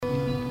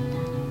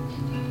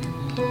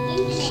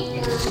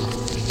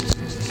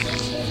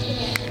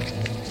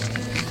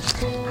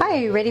Hi,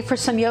 you ready for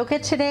some yoga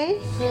today?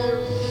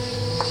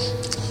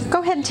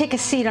 Go ahead and take a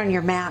seat on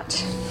your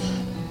mat.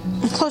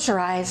 And close your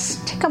eyes.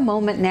 Take a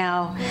moment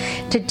now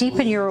to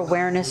deepen your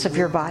awareness of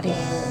your body.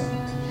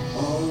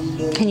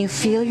 Can you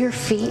feel your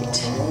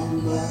feet,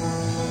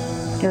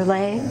 your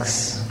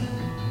legs,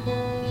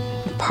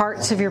 the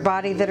parts of your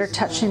body that are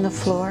touching the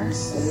floor?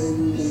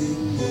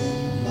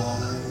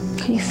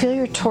 Can you feel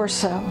your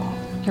torso,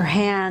 your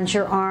hands,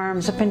 your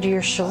arms up into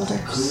your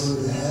shoulders?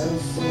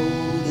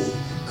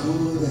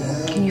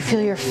 Can you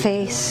feel your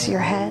face, your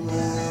head?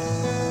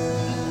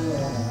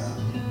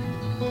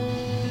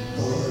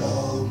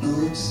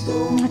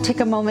 Take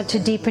a moment to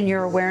deepen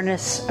your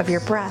awareness of your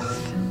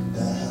breath.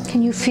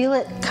 Can you feel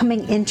it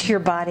coming into your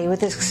body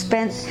with a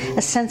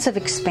sense of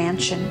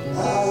expansion?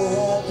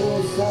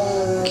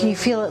 Can you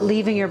feel it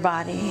leaving your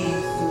body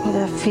with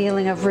a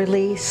feeling of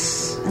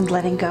release and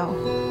letting go?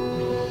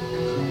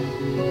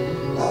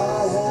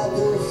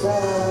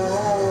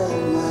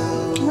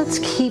 Let's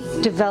keep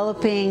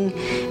developing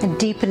and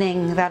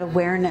deepening that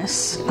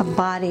awareness of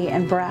body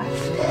and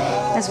breath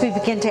as we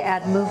begin to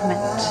add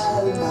movement.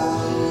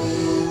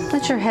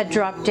 Let your head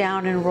drop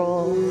down and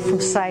roll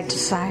from side to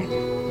side.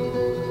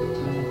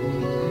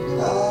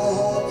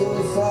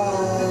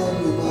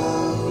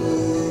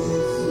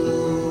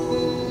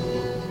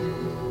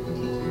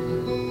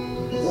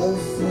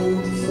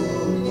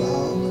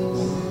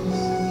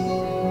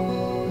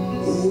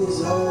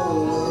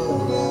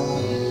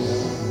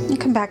 And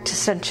come back to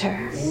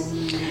center.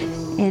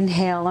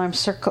 Inhale, arms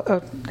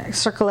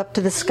circle up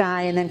to the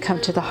sky and then come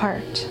to the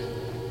heart.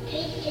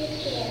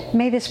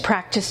 May this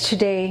practice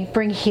today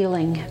bring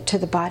healing to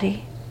the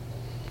body,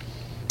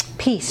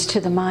 peace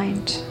to the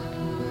mind,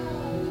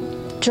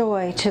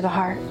 joy to the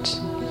heart,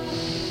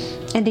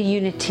 and a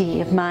unity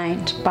of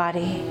mind,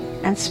 body,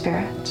 and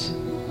spirit.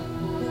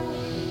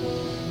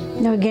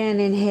 Now again,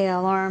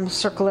 inhale, arms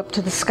circle up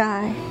to the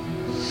sky.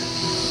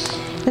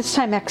 This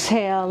time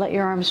exhale, let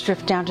your arms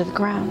drift down to the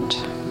ground.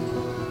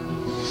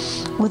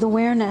 With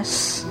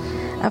awareness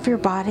of your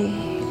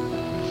body,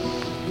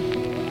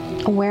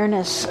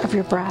 awareness of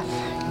your breath.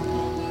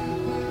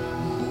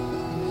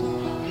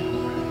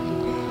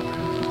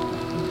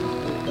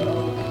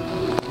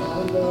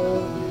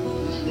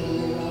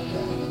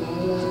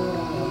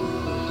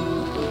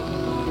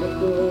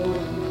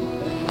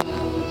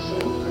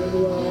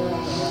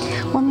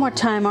 One more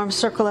time, arms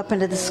circle up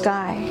into the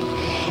sky.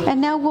 And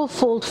now we'll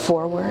fold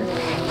forward.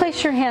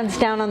 Place your hands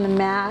down on the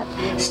mat,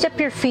 step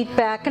your feet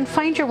back, and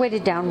find your way to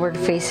downward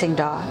facing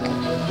dog.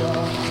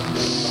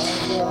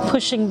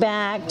 Pushing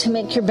back to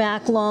make your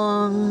back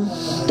long,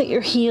 let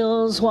your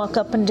heels walk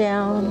up and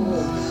down.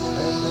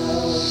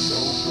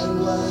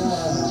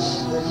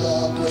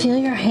 Feel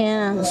your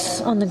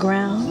hands on the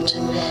ground.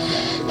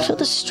 Feel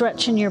the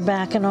stretch in your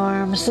back and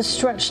arms, the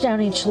stretch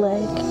down each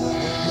leg.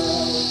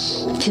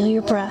 Feel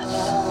your breath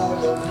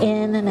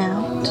in and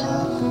out.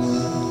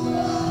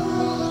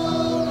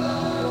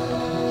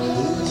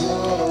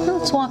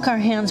 Let's walk our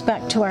hands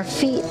back to our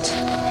feet.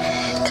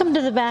 Come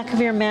to the back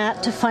of your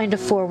mat to find a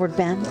forward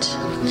bend,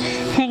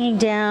 hanging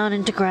down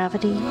into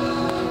gravity.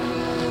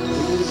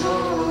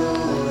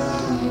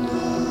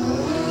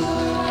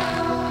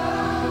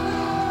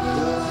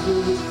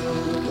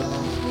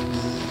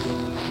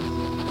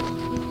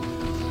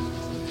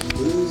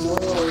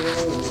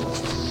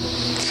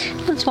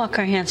 Let's walk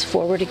our hands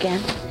forward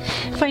again.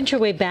 Find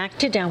your way back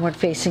to downward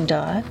facing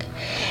dog.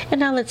 And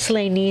now let's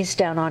lay knees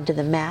down onto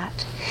the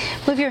mat.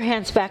 Move your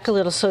hands back a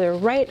little so they're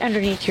right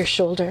underneath your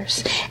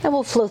shoulders. And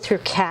we'll flow through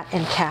cat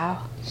and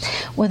cow.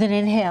 With an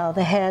inhale,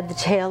 the head, the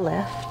tail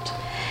lift.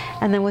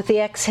 And then with the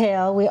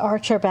exhale, we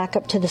arch our back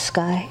up to the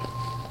sky.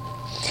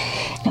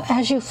 Now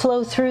as you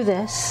flow through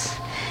this,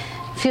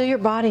 feel your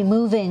body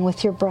moving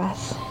with your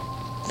breath.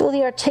 Feel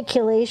the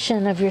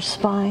articulation of your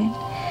spine,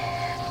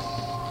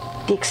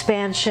 the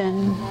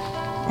expansion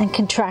and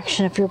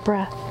contraction of your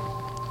breath.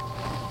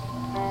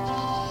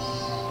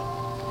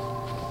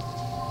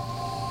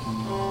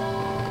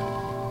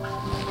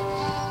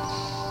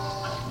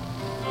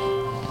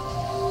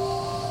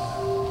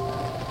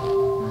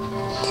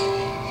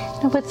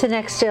 And with the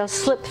next exhale,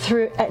 slip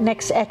through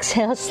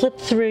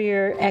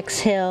your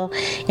exhale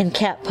in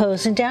cat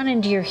pose and down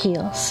into your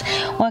heels.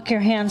 Walk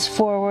your hands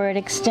forward,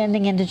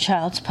 extending into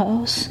child's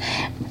pose.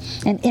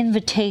 An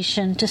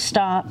invitation to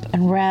stop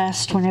and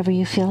rest whenever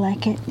you feel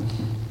like it.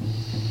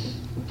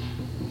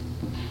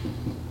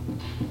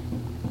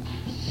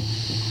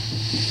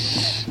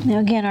 Now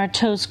again, our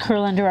toes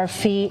curl under our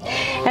feet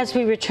as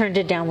we return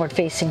to downward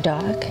facing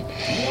dog.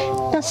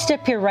 Now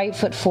step your right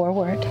foot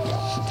forward.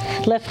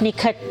 Left knee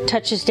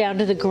touches down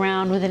to the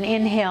ground. With an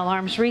inhale,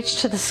 arms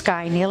reach to the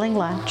sky, kneeling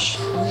lunge.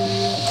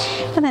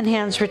 And then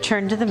hands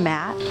return to the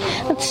mat.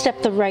 Let's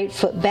step the right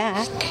foot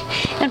back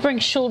and bring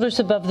shoulders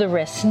above the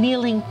wrists,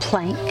 kneeling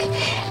plank.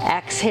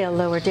 Exhale,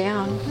 lower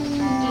down.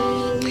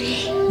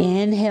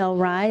 Inhale,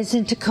 rise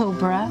into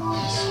cobra.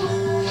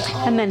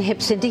 And then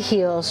hips into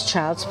heels,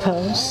 child's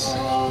pose.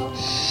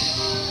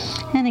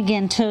 And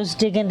again, toes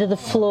dig into the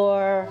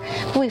floor.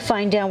 We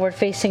find downward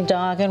facing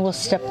dog and we'll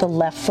step the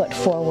left foot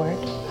forward.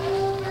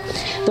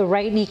 The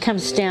right knee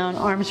comes down,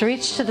 arms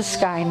reach to the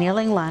sky,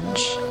 kneeling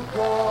lunge.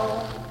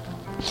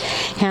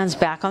 Hands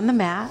back on the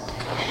mat.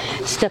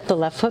 Step the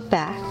left foot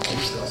back.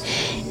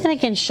 And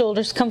again,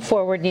 shoulders come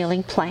forward,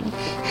 kneeling plank.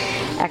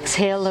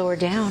 Exhale, lower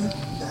down.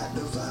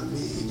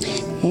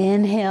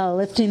 Inhale,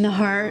 lifting the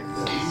heart,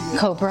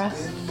 cobra.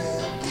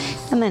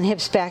 And then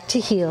hips back to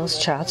heels,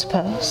 child's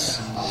pose.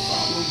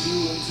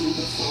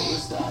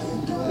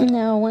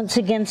 Now, once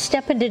again,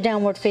 step into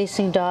downward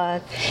facing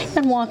dog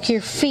and walk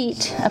your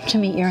feet up to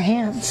meet your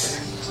hands.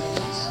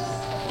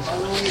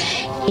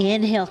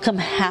 Inhale, come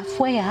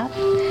halfway up,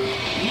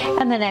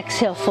 and then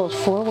exhale, fold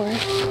forward.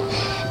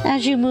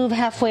 As you move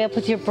halfway up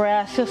with your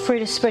breath, feel free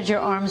to spread your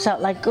arms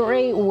out like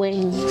great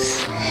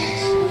wings.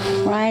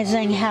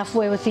 Rising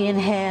halfway with the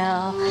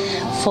inhale,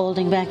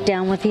 folding back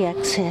down with the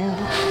exhale.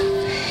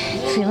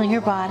 Feeling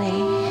your body,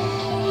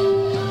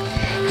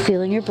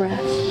 feeling your breath.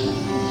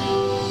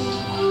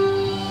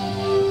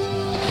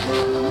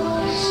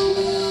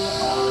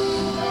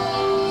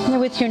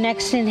 And with your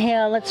next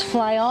inhale, let's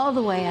fly all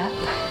the way up.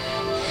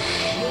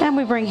 And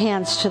we bring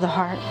hands to the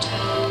heart.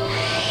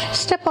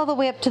 Step all the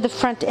way up to the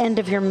front end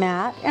of your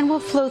mat, and we'll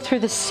flow through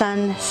the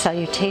sun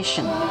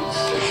salutation.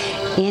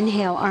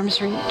 Inhale,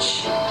 arms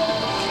reach.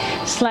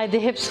 Slide the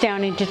hips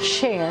down into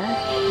chair.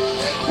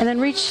 And then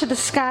reach to the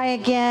sky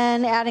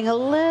again, adding a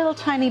little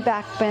tiny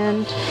back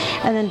bend,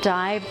 and then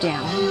dive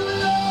down.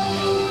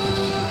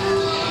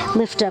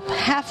 Lift up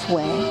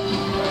halfway.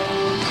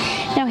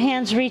 Now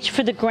hands reach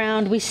for the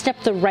ground. We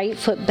step the right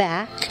foot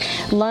back,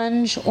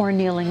 lunge or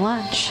kneeling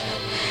lunge.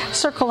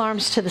 Circle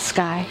arms to the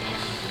sky.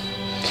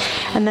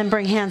 And then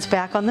bring hands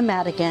back on the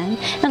mat again,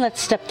 and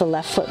let's step the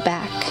left foot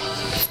back.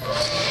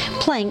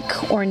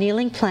 Plank or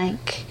kneeling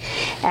plank.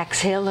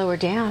 Exhale, lower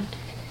down.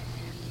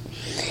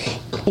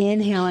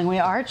 Inhaling, we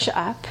arch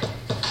up.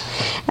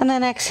 And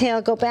then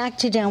exhale, go back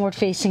to downward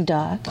facing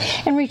dog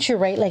and reach your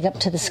right leg up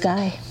to the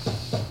sky.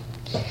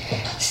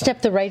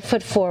 Step the right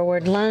foot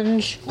forward,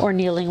 lunge or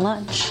kneeling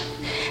lunge.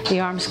 The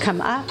arms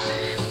come up.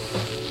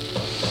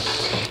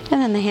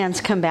 And then the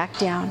hands come back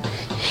down.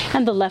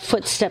 And the left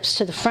foot steps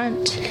to the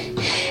front.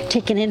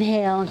 Take an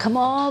inhale and come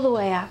all the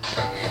way up.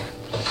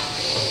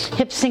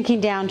 Hips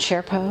sinking down,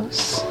 chair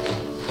pose.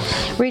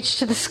 Reach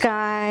to the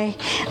sky,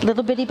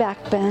 little bitty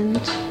back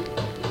bend.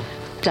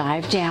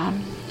 Dive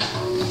down.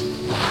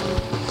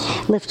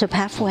 Lift up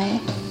halfway.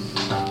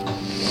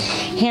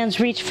 Hands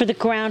reach for the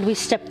ground. We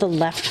step the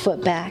left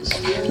foot back.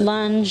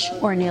 Lunge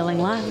or kneeling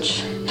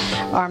lunge.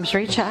 Arms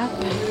reach up.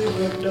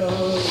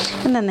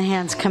 And then the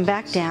hands come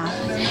back down.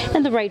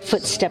 And the right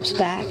foot steps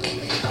back.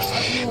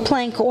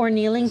 Plank or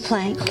kneeling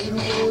plank.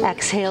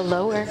 Exhale,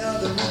 lower.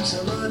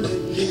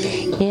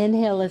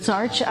 Inhale, let's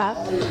arch up.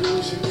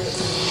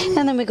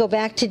 And then we go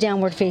back to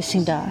downward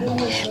facing dog.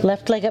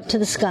 Left leg up to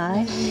the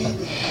sky.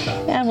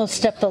 And we'll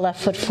step the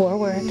left foot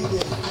forward.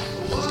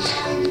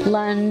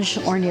 Lunge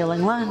or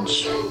kneeling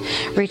lunge.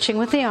 Reaching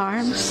with the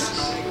arms.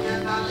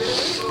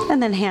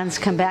 And then hands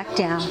come back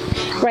down.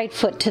 Right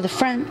foot to the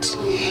front.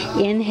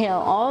 Inhale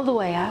all the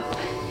way up.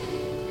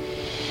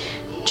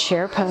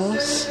 Chair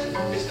pose.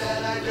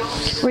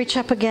 Reach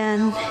up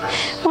again.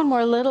 One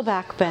more little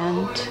back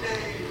bend.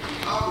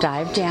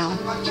 Dive down.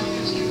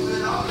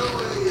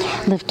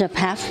 Lift up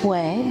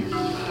halfway.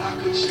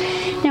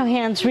 Now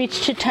hands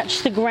reach to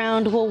touch the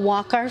ground. We'll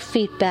walk our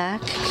feet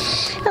back.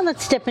 And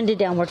let's step into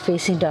downward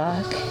facing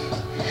dog.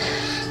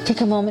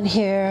 Take a moment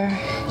here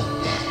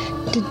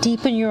to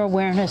deepen your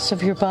awareness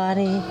of your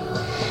body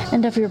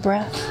and of your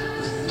breath.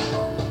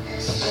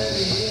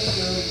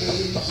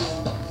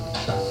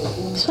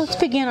 So let's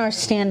begin our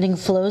standing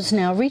flows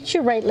now. Reach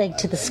your right leg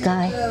to the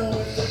sky.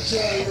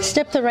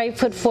 Step the right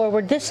foot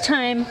forward. This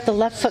time, the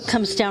left foot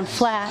comes down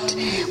flat.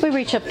 We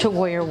reach up to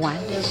warrior one.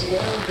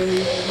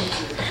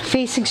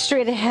 Facing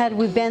straight ahead,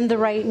 we bend the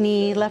right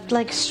knee, left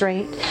leg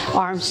straight,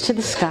 arms to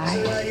the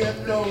sky.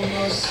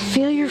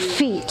 Feel your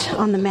feet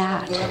on the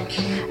mat,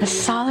 a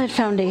solid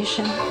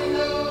foundation.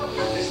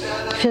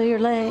 Feel your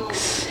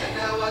legs.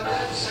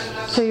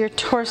 Feel your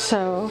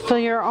torso. Feel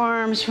your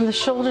arms from the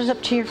shoulders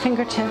up to your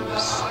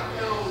fingertips.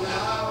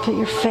 Feel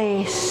your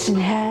face and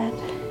head.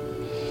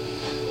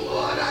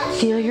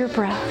 Feel your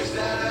breath.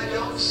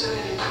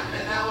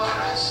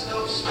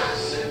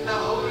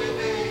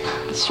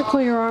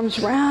 Circle your arms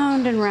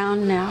round and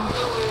round now.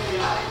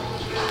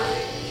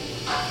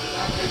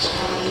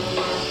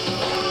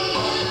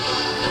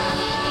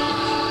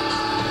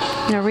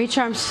 Now reach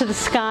arms to the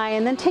sky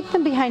and then take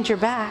them behind your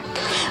back.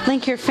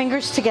 Link your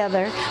fingers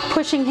together,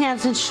 pushing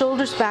hands and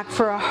shoulders back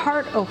for a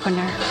heart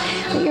opener.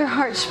 Let your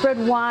heart spread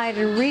wide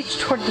and reach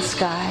toward the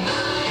sky.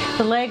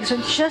 The legs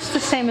are just the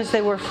same as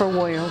they were for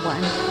warrior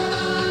one.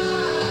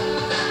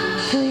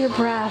 Feel your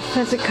breath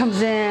as it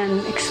comes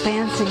in,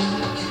 expanding.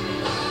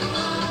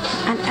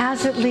 And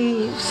as it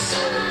leaves,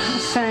 a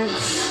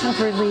sense of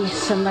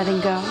release and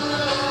letting go.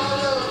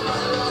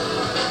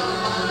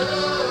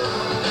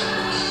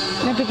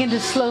 Now begin to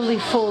slowly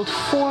fold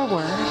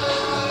forward.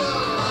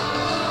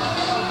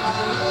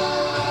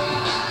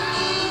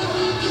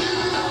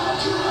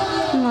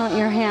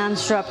 your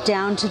hands drop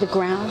down to the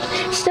ground.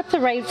 Step the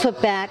right foot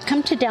back,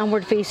 come to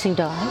downward facing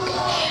dog.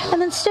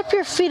 And then step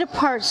your feet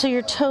apart so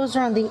your toes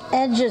are on the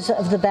edges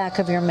of the back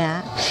of your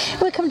mat.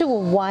 And we come to a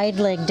wide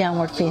leg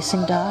downward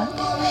facing dog.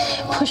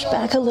 Push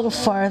back a little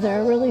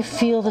farther. Really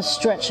feel the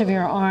stretch of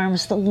your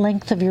arms, the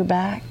length of your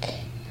back.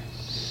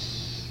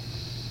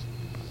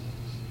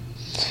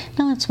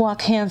 Now let's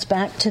walk hands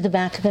back to the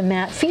back of the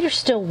mat. Feet are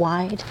still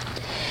wide.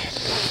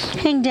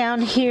 Hang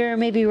down here,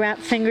 maybe wrap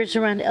fingers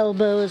around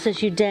elbows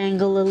as you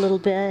dangle a little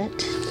bit.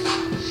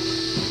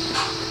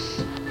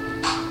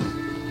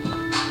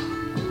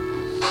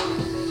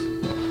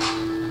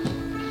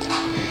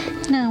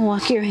 Now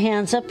walk your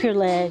hands up your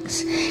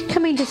legs,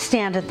 coming to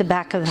stand at the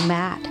back of the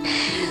mat.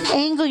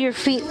 Angle your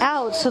feet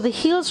out so the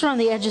heels are on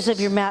the edges of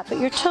your mat, but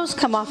your toes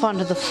come off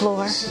onto the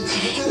floor.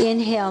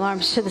 Inhale,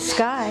 arms to the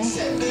sky.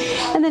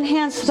 And then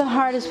hands to the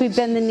heart as we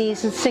bend the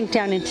knees and sink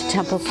down into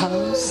temple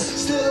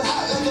pose.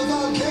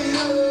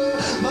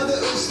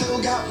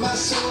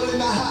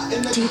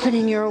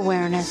 Deepening your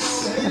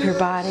awareness of your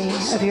body,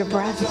 of your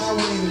breath.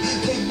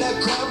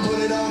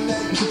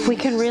 If we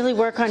can really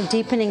work on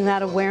deepening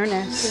that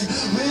awareness,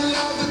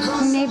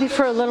 maybe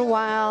for a little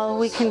while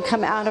we can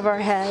come out of our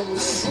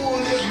heads,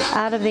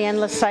 out of the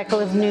endless cycle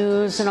of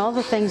news and all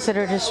the things that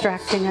are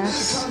distracting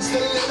us,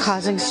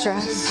 causing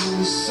stress,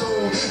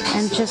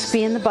 and just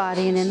be in the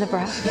body and in the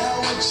breath.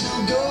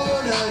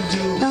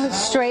 Now let's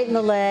straighten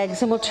the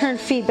legs and we'll turn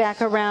feet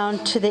back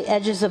around to the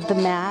edges of the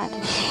mat.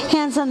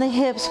 Hands on the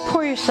hips,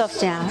 pour yourself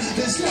down.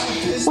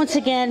 Once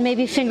again,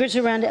 maybe fingers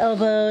around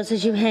elbows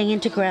as you hang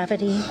into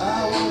gravity.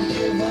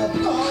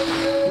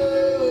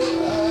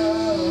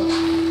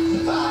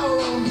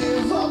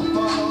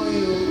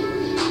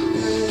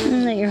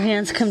 Let your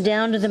hands come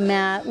down to the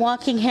mat,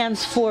 walking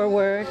hands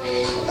forward,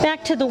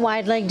 back to the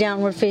wide leg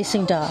downward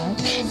facing dog,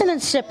 and then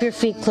step your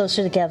feet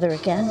closer together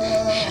again,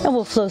 and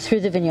we'll flow through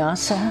the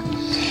vinyasa.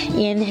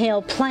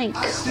 Inhale, plank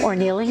or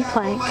kneeling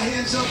plank.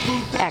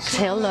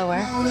 Exhale, lower.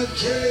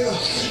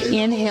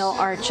 Inhale,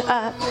 arch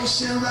up,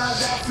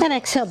 and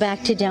exhale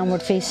back to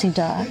downward facing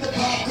dog.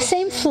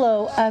 Same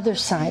flow, other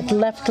side,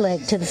 left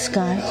leg to the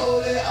sky.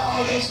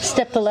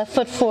 Step the left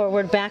foot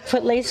forward, back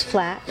foot lays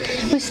flat.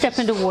 We step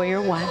into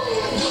warrior one.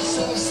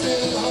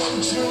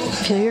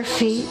 Feel your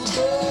feet,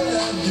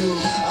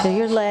 feel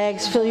your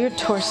legs, feel your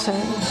torso,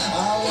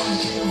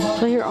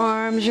 feel your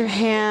arms, your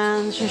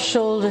hands, your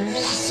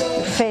shoulders,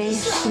 your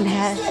face and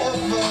head.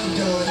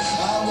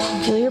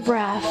 Feel your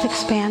breath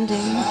expanding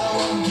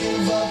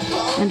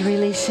and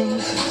releasing.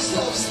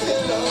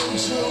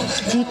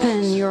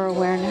 Deepen your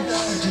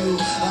awareness.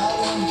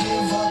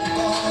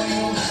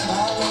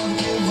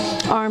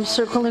 Arms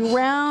circling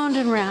round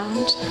and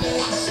round.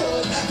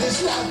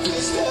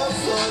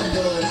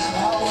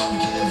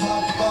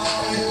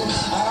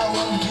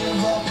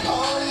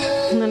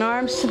 And then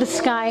arms to the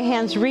sky,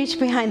 hands reach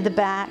behind the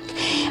back.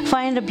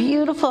 Find a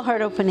beautiful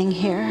heart opening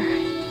here.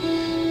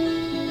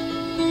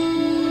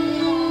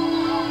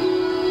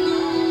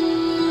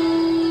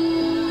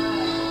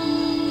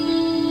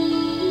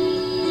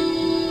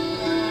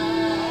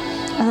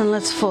 And then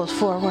let's fold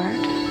forward.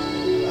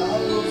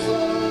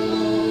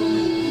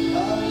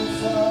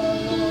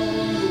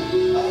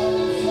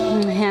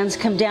 Hands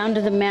come down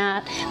to the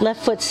mat,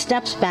 left foot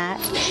steps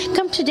back,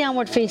 come to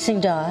downward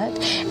facing dog,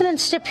 and then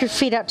step your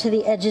feet out to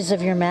the edges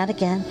of your mat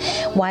again.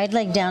 Wide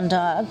leg down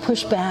dog,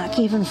 push back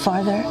even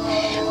farther.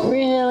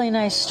 Really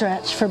nice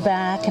stretch for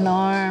back and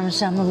arms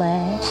down the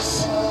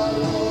legs.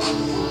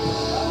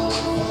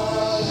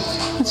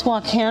 Let's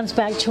walk hands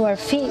back to our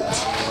feet.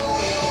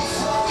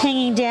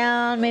 Hanging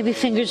down, maybe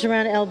fingers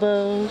around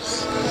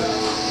elbows.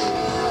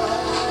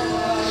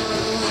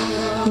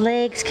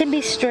 Legs can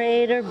be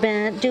straight or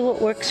bent. Do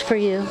what works for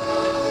you.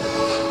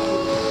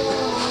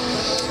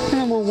 And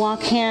then we'll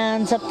walk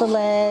hands up the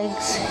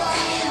legs,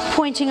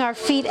 pointing our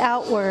feet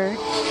outward.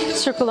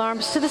 Circle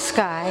arms to the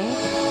sky.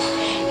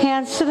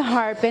 Hands to the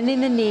heart,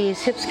 bending the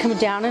knees, hips come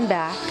down and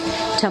back.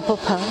 Temple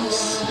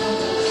pose.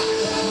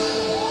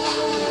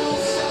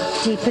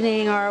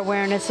 Deepening our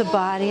awareness of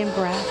body and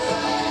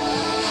breath.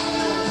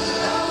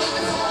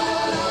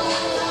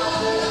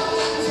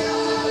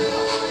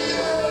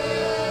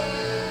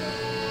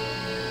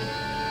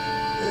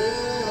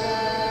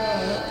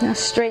 Now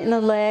straighten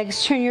the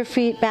legs, turn your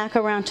feet back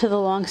around to the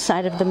long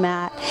side of the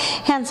mat.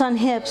 Hands on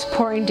hips,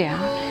 pouring down.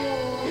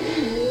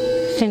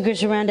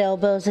 Fingers around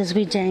elbows as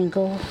we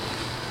dangle.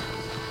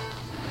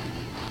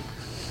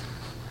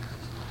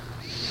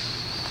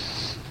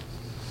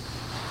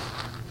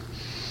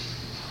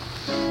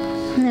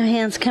 Now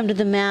hands come to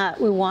the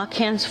mat, we walk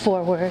hands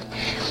forward.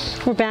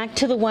 We're back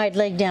to the wide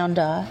leg down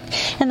dog.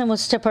 And then we'll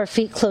step our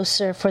feet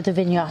closer for the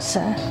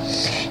vinyasa.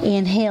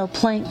 Inhale,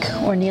 plank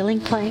or kneeling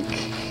plank.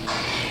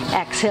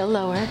 Exhale,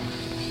 lower.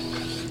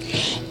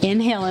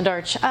 Inhale and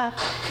arch up.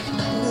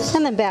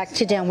 And then back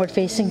to downward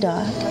facing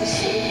dog.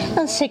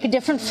 Let's take a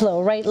different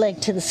flow. Right leg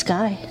to the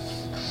sky.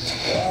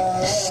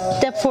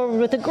 Step forward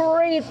with a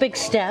great big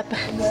step.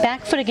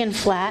 Back foot again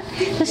flat.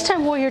 This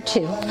time warrior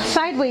two.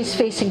 Sideways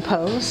facing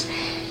pose.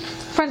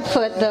 Front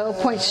foot, though,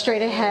 points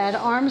straight ahead.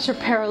 Arms are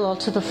parallel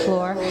to the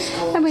floor.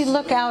 And we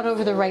look out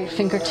over the right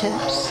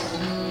fingertips.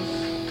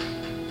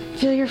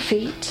 Feel your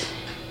feet.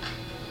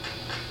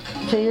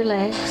 Feel your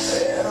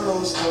legs.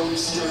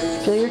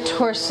 Feel your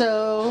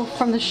torso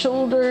from the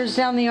shoulders,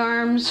 down the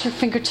arms, your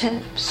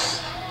fingertips.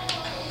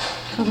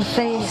 Feel the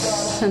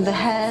face and the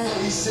head.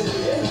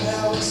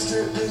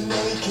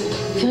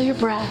 Feel your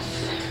breath.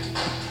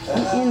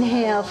 The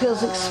inhale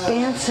feels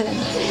expansive,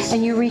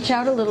 and you reach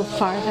out a little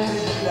farther.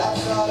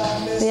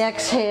 The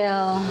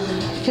exhale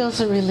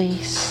feels a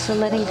release, so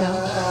letting go.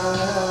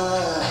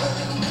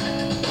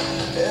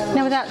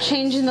 Now, without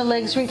changing the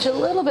legs, reach a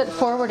little bit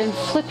forward and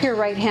flip your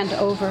right hand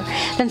over.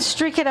 Then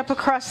streak it up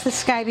across the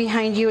sky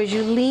behind you as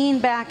you lean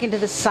back into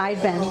the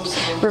side bend,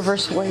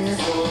 reverse warrior.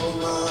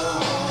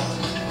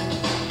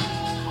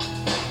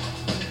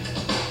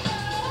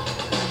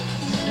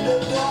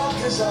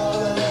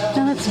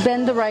 Now let's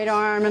bend the right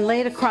arm and lay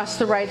it across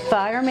the right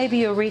thigh, or maybe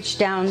you'll reach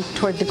down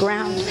toward the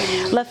ground.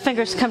 Left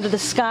fingers come to the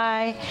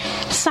sky,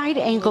 side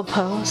angle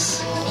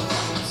pose.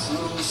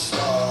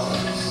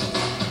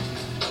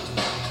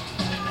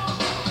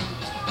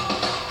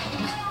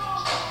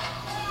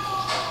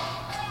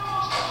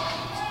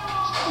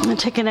 And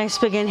take a nice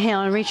big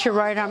inhale and reach your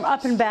right arm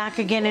up and back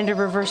again into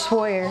reverse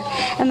warrior.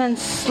 And then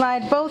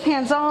slide both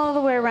hands all the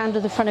way around to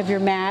the front of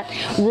your mat.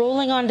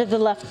 Rolling onto the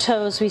left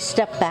toes, we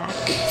step back.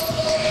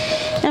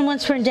 And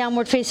once we're in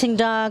downward facing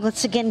dog,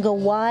 let's again go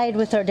wide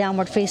with our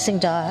downward facing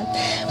dog.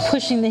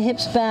 Pushing the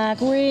hips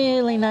back,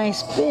 really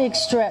nice big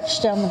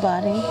stretch down the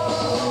body.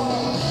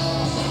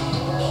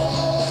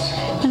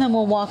 And then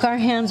we'll walk our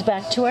hands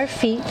back to our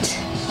feet.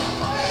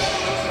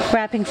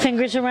 Wrapping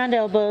fingers around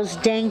elbows,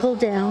 dangle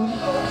down.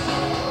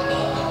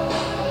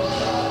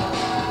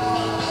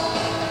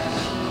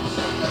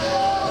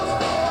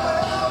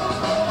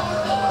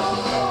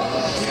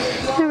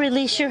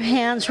 Release your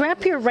hands.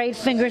 Wrap your right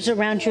fingers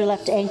around your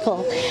left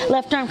ankle.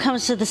 Left arm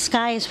comes to the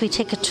sky as we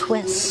take a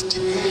twist.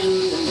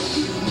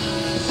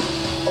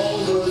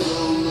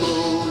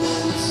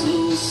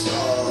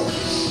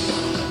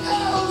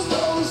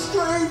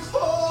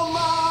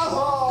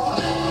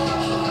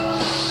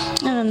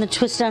 And then the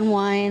twist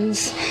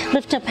unwinds.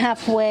 Lift up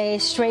halfway.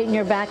 Straighten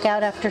your back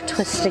out after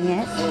twisting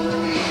it.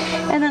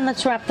 And then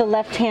let's wrap the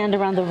left hand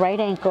around the right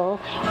ankle.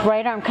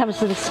 Right arm comes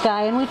to the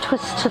sky and we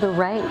twist to the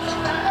right.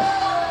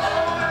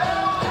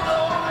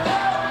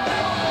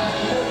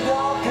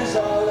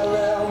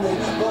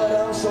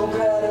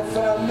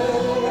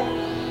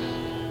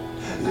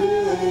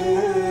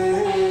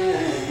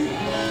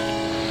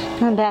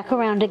 And back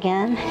around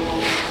again.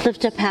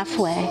 Lift up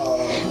halfway.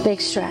 Big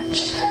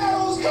stretch.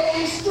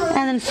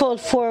 And then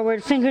fold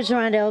forward. Fingers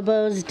around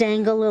elbows.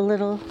 Dangle a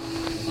little.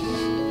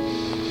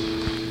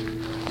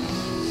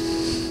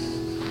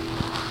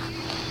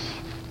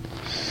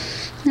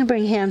 Now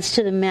bring hands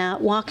to the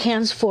mat. Walk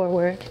hands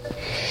forward.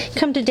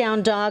 Come to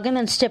down dog and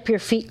then step your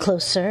feet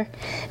closer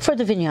for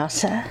the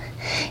vinyasa.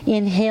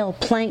 Inhale,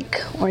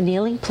 plank or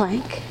kneeling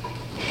plank.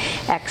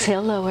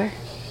 Exhale, lower.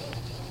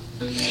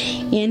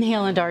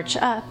 Inhale and arch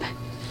up.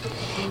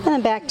 And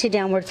then back to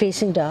downward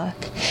facing dog.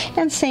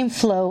 And same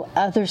flow,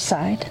 other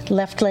side.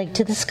 Left leg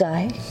to the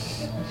sky.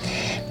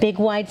 Big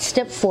wide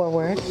step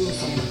forward.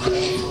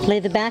 Lay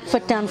the back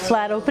foot down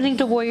flat, opening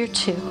to warrior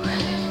two.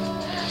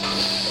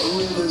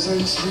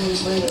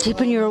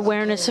 Deepen your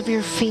awareness of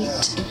your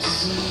feet,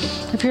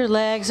 of your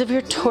legs, of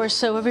your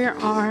torso, of your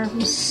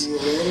arms,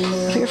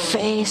 of your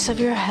face, of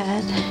your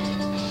head,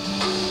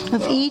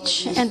 of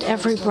each and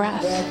every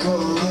breath.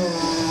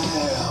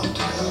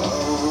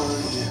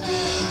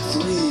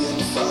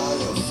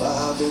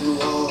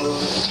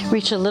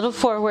 Reach a little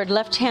forward,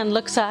 left hand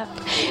looks up,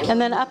 and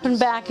then up and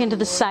back into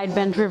the side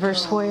bend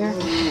reverse warrior.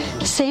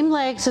 Same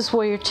legs as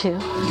warrior two.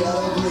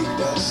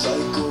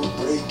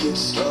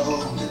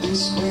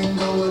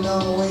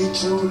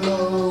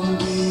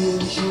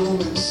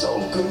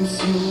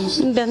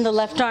 Bend the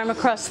left arm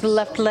across the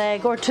left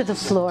leg or to the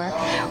floor.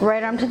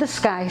 Right arm to the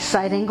sky,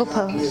 side angle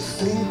pose. We're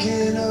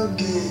thinking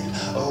again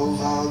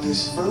of all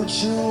this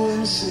virtue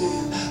and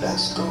sin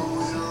that's going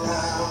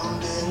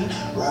round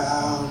and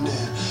round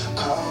and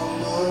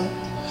come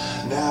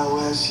up. Now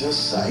as your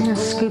cycle.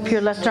 Scoop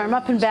your left arm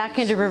up and back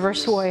into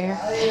reverse warrior.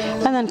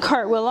 And then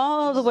cartwheel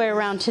all the way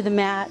around to the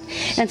mat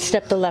and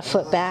step the left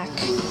foot back.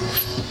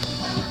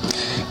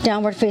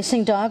 Downward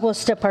facing dog, we'll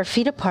step our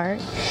feet apart.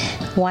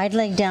 Wide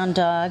leg down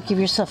dog. Give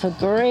yourself a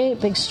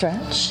great big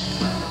stretch.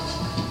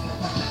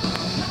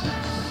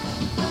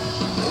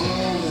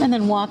 And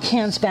then walk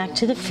hands back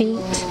to the feet.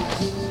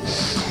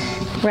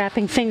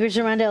 Wrapping fingers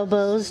around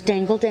elbows,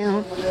 dangle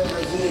down.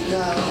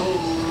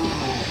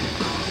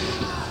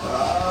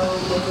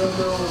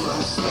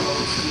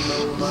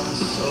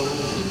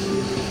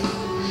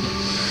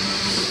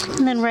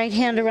 And then right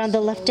hand around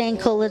the left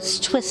ankle, let's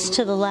twist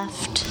to the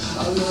left.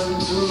 I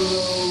learned to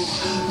roll,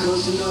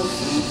 'cause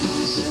nothing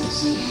is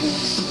as it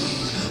makes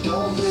me.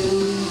 Don't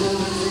believe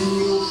everything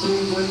you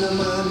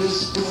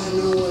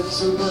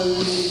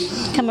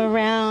Come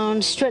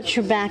around, stretch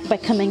your back by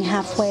coming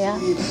halfway up.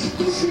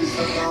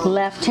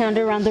 Left hand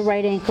around the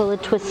right ankle, a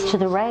twist to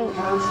the right.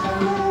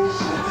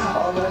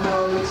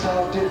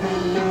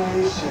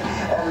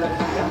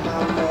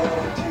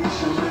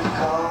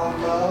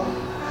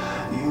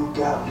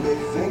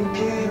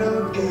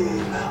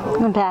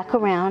 And back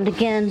around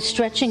again,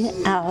 stretching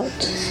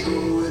out.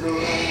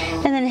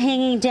 And then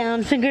hanging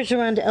down, fingers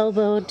around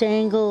elbow,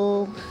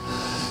 dangle.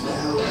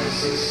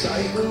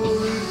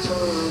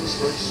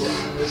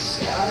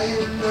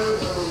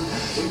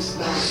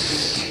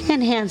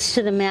 And hands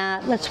to the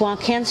mat. Let's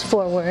walk hands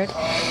forward.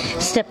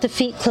 Step the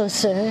feet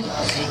closer.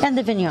 And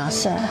the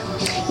vinyasa.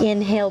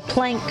 Inhale,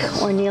 plank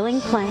or kneeling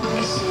plank.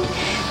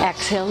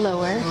 Exhale,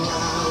 lower.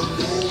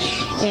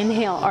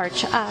 Inhale,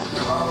 arch up.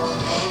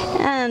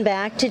 And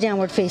back to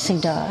downward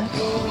facing dog.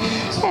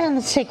 And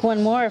let's take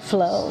one more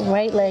flow.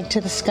 Right leg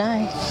to the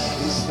sky.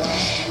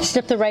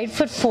 Step the right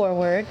foot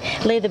forward.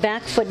 Lay the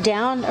back foot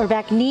down or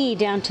back knee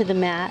down to the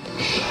mat.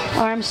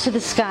 Arms to the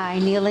sky,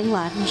 kneeling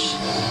lunge.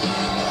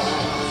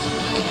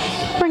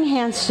 Bring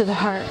hands to the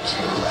heart.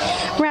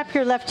 Wrap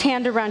your left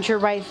hand around your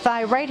right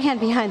thigh, right hand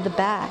behind the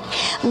back.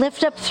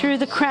 Lift up through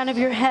the crown of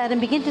your head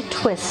and begin to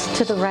twist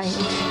to the right.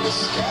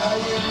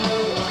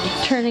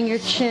 Turning your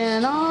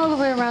chin all the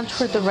way around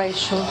toward the right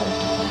shoulder.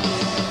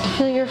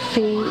 Feel your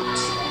feet,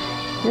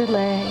 your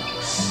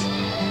legs,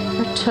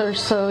 your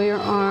torso, your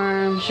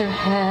arms, your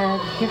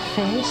head, your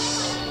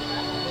face.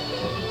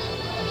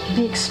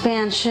 The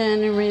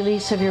expansion and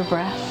release of your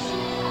breath.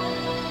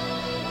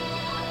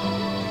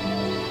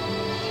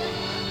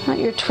 Let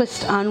your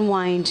twist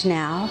unwind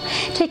now.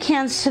 Take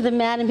hands to the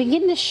mat and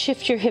begin to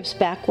shift your hips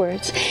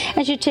backwards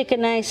as you take a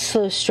nice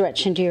slow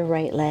stretch into your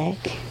right leg.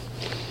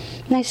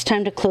 Nice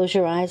time to close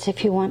your eyes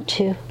if you want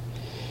to.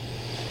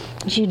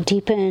 As you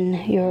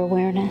deepen your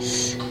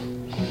awareness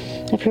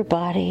of your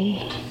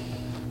body,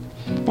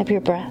 of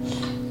your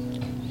breath.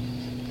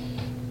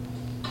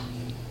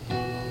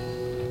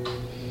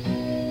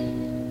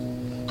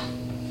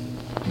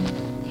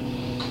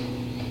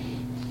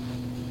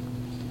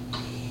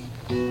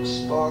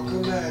 Spark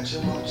a match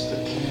and watch the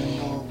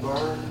candle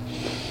burn.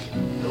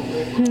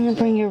 And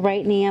bring your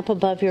right knee up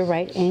above your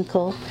right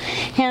ankle.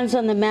 Hands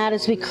on the mat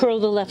as we curl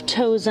the left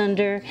toes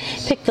under.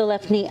 Pick the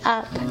left knee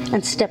up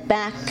and step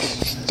back.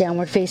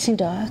 Downward facing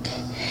dog.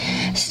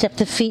 Step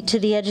the feet to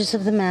the edges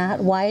of the mat.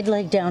 Wide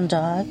leg down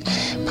dog.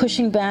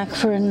 Pushing back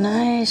for a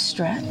nice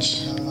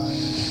stretch.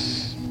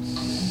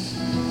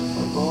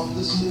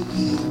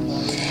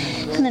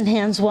 And then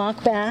hands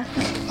walk back.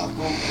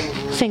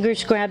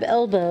 Fingers grab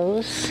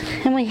elbows.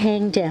 And we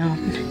hang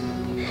down.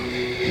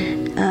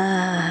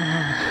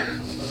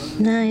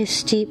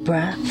 Nice deep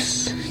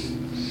breaths.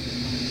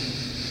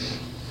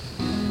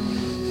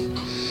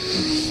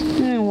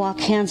 And walk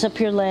hands up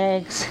your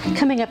legs,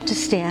 coming up to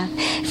stand.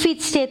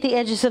 Feet stay at the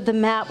edges of the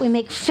mat. We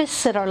make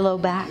fists at our low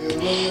back.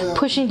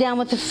 Pushing down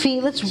with the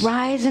feet, let's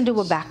rise into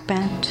a back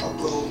bend.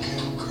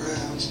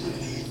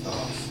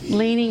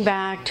 Leaning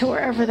back to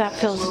wherever that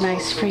feels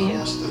nice for you.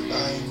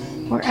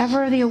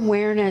 Wherever the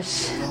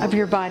awareness of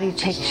your body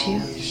takes you.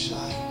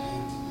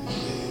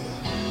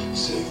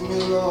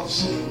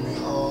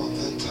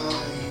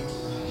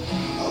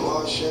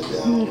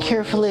 And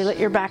carefully let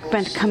your back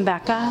bend come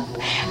back up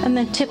and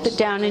then tip it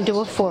down into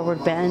a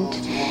forward bend.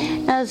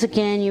 As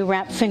again you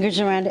wrap fingers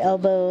around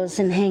elbows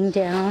and hang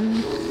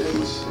down.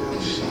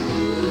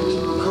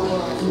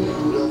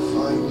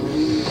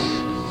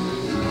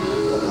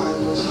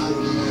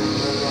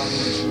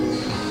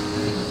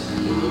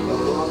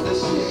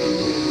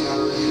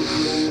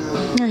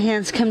 Now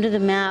hands come to the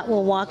mat.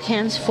 We'll walk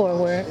hands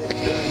forward.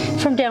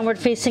 From downward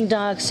facing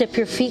dog, step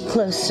your feet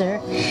closer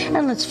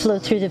and let's flow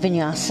through the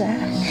vinyasa.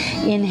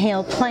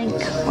 Inhale, plank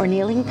or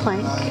kneeling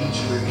plank.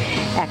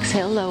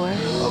 Exhale, lower.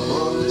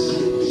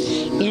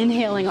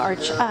 Inhaling,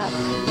 arch up.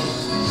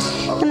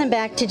 And then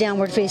back to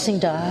downward facing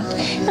dog.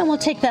 And we'll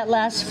take that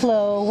last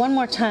flow one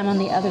more time on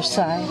the other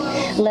side.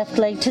 Left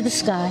leg to the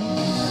sky.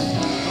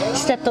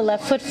 Step the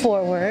left foot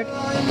forward.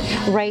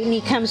 Right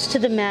knee comes to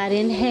the mat.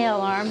 Inhale,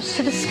 arms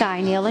to the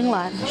sky, kneeling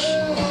lunge.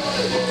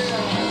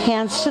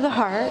 Hands to the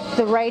heart.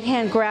 The right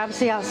hand grabs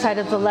the outside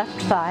of the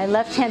left thigh.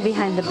 Left hand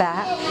behind the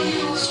back.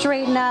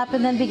 Straighten up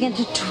and then begin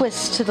to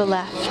twist to the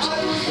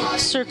left.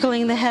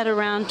 Circling the head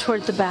around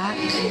toward the back.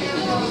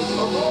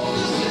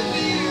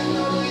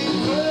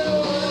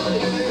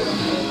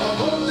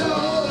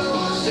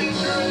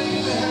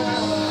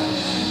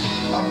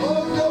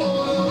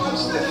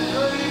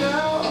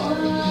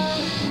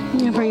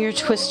 And bring your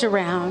twist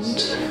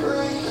around.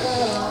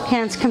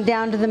 Hands come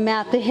down to the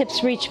mat. The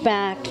hips reach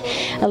back.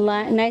 A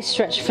nice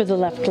stretch for the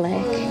left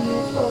leg.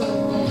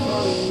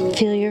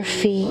 Feel your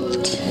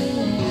feet,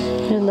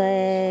 your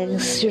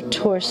legs, your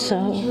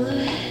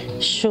torso,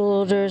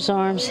 shoulders,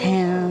 arms,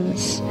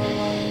 hands.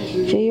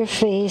 Feel your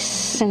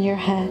face and your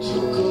head.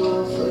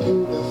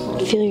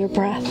 Feel your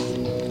breath.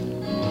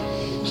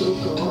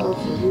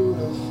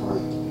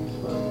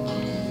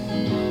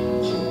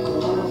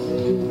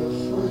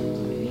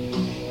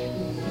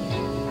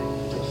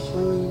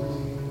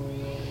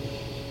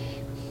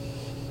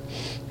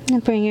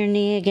 And bring your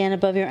knee again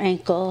above your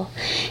ankle.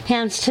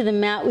 Hands to the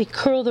mat. We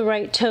curl the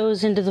right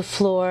toes into the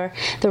floor.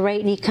 The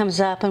right knee comes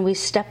up and we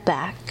step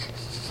back.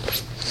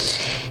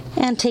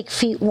 And take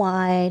feet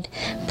wide,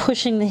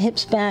 pushing the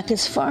hips back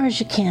as far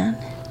as you can.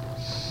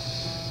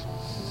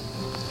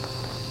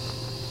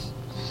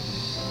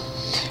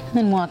 And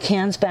then walk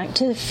hands back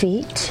to the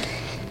feet.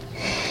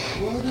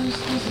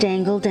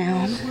 Dangle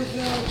down.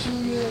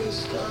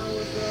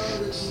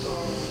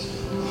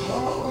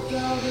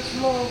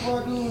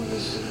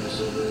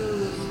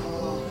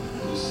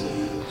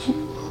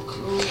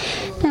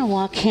 Now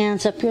walk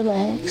hands up your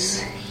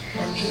legs.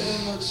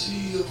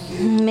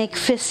 Make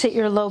fists at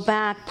your low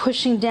back,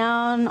 pushing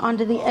down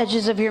onto the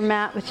edges of your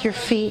mat with your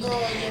feet,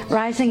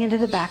 rising into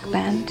the back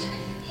bend.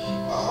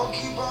 I'll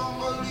keep on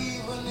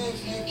believing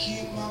if you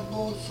keep my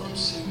boat from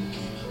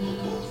sinking.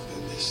 We're both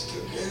in this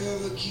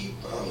together,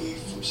 keep our way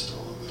from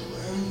storming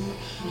weather.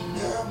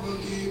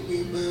 Navigate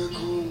me back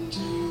home to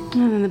you.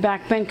 And then the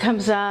back bend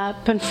comes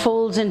up and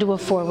folds into a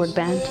forward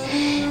bend.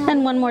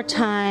 And one more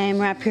time,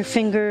 wrap your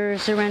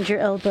fingers around your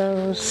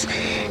elbows,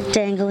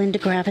 dangle into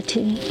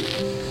gravity.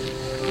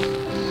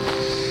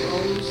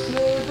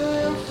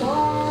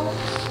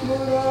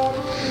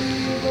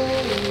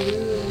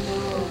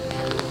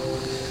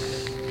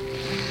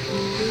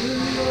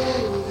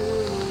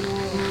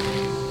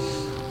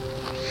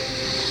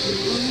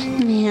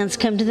 Hands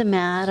come to the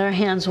mat, our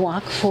hands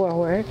walk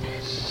forward.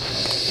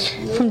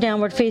 From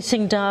downward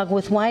facing dog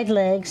with wide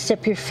legs,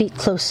 step your feet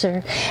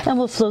closer and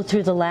we'll flow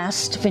through the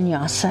last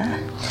vinyasa.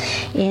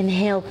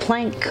 Inhale,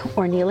 plank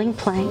or kneeling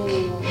plank.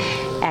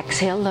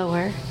 Exhale,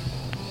 lower.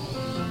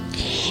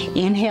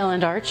 Inhale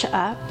and arch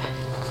up.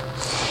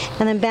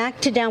 And then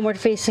back to downward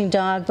facing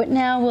dog, but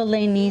now we'll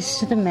lay knees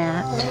to the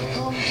mat,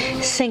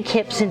 sink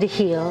hips into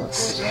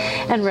heels,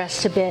 and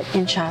rest a bit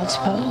in child's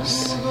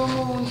pose.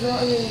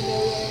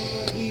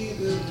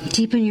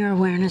 Deepen your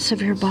awareness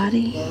of your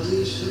body.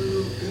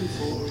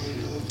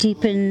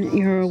 Deepen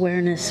your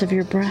awareness of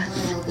your breath.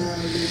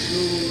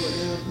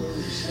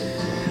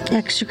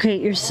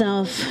 Extricate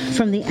yourself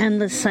from the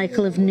endless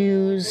cycle of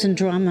news and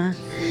drama.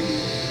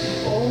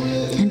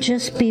 And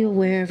just be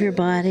aware of your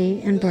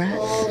body and breath.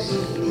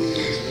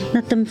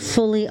 Let them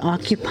fully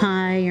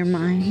occupy your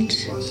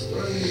mind.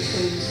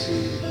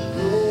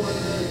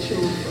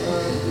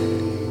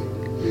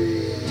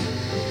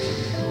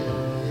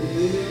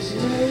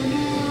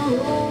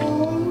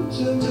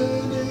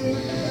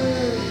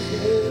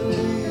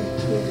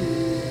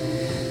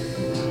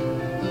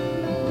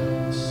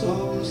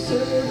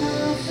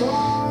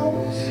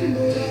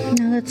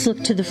 Now let's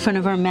look to the front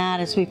of our mat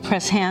as we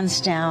press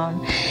hands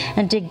down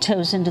and dig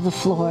toes into the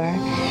floor.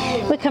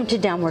 We come to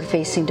downward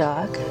facing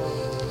dog.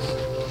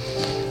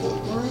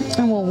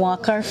 And we'll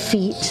walk our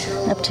feet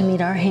up to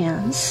meet our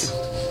hands.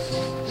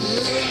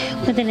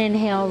 With an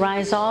inhale,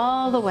 rise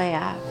all the way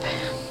up.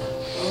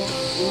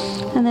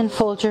 And then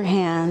fold your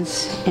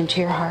hands into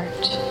your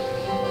heart.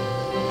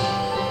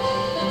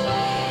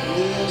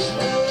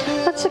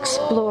 Let's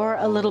explore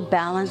a little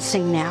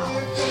balancing now.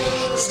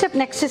 Step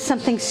next to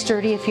something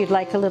sturdy if you'd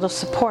like a little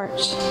support.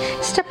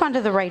 Step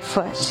onto the right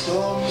foot.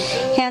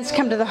 Hands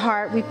come to the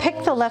heart. We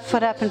pick the left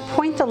foot up and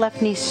point the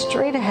left knee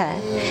straight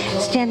ahead,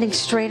 standing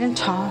straight and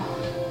tall.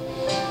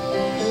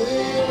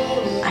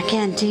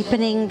 Again,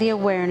 deepening the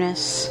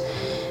awareness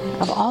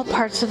of all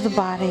parts of the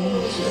body,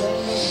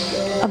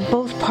 of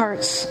both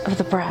parts of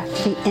the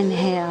breath, the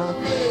inhale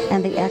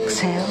and the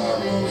exhale.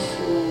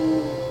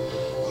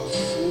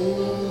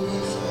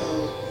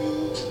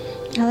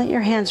 Now let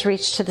your hands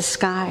reach to the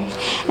sky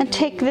and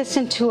take this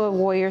into a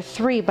warrior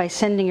 3 by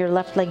sending your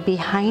left leg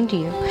behind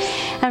you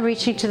and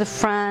reaching to the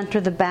front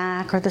or the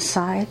back or the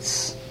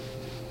sides.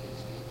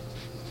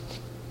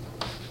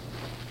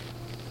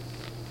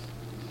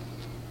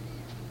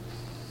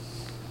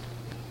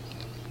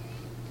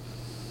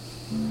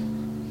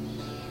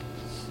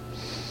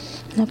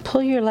 Now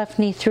pull your left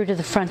knee through to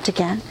the front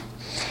again,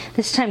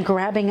 this time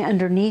grabbing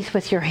underneath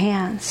with your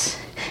hands.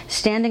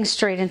 Standing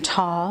straight and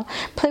tall,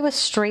 play with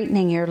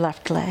straightening your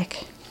left leg.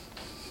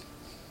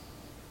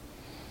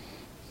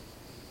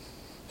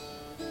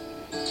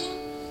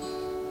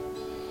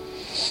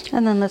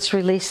 And then let's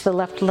release the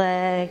left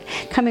leg.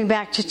 Coming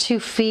back to 2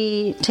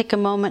 feet, take a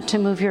moment to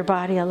move your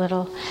body a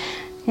little.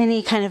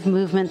 Any kind of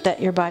movement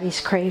that your body's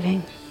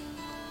craving.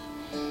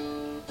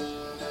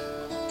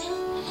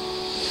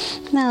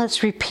 Now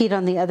let's repeat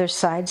on the other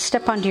side.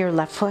 Step onto your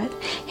left foot,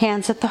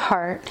 hands at the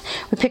heart.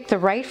 We pick the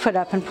right foot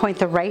up and point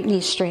the right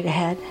knee straight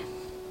ahead.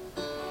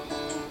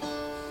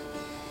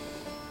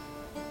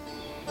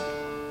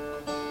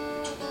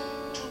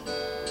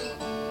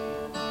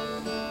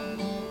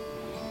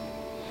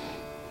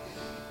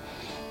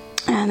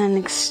 And then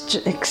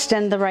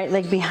extend the right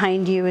leg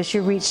behind you as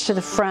you reach to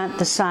the front,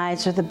 the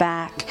sides, or the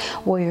back.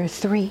 Warrior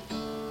 3.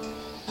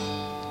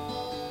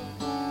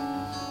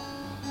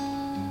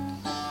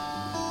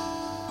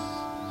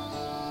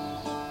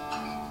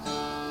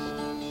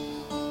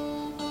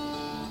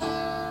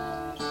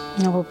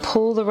 Now we'll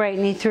pull the right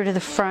knee through to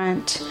the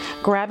front,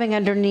 grabbing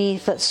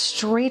underneath. Let's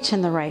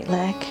straighten the right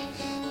leg.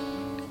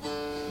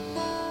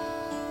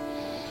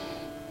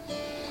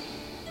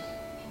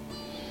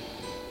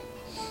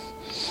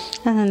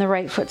 And then the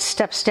right foot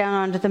steps down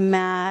onto the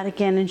mat.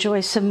 Again,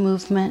 enjoy some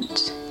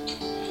movement.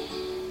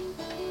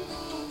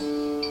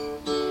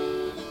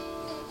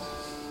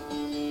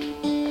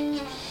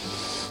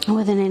 And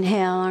with an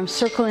inhale, arms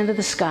circle into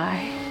the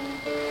sky.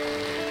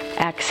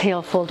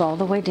 Exhale, fold all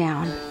the way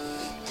down.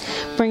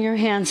 Bring your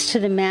hands to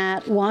the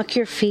mat. Walk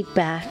your feet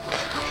back.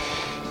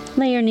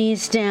 Lay your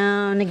knees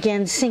down.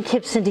 Again, sink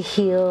hips into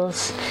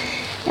heels.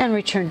 And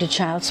return to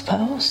child's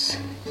pose.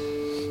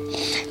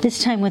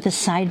 This time with a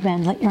side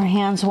bend, let your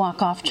hands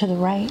walk off to the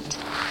right.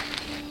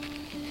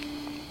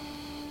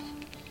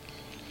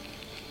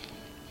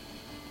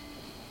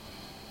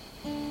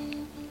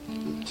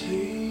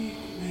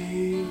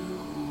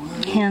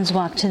 Hands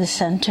walk to the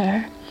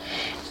center.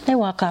 They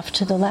walk off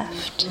to the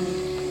left.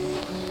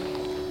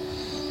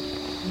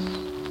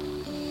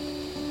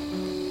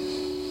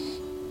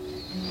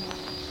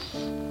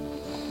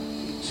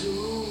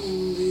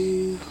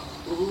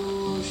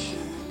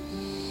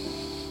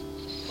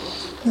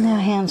 Now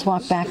hands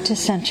walk back to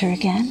center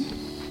again.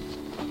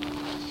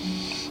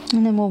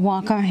 And then we'll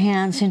walk our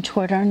hands in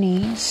toward our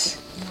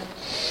knees.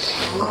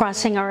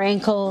 Crossing our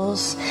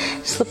ankles,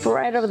 slip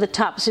right over the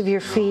tops of your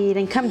feet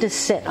and come to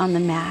sit on the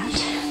mat.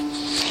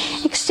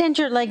 Extend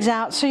your legs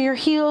out so your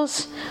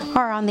heels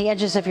are on the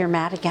edges of your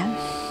mat again.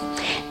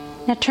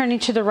 Now turning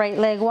to the right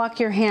leg, walk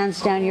your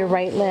hands down your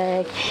right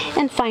leg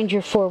and find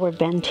your forward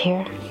bend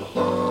here.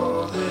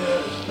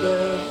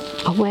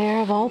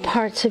 Aware of all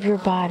parts of your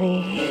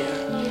body.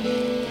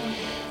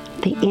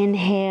 The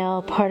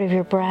inhale part of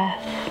your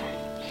breath,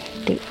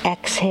 the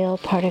exhale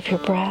part of your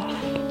breath.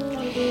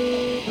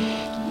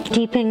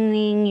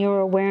 Deepening your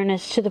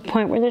awareness to the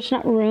point where there's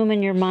not room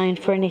in your mind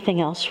for anything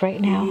else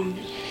right now.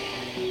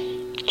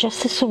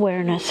 Just this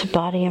awareness of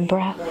body and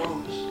breath.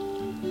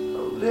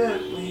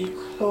 Let me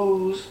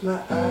close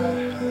my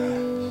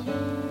eyes.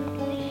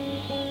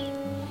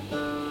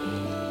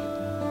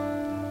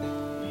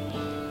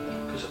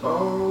 'Cause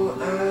all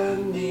I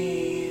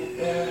need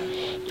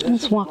is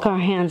Let's walk our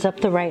hands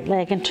up the right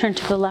leg and turn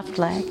to the left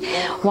leg.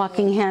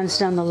 Walking hands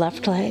down the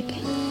left leg.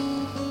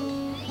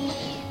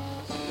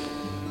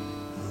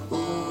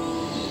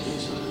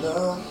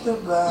 love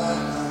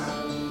divine.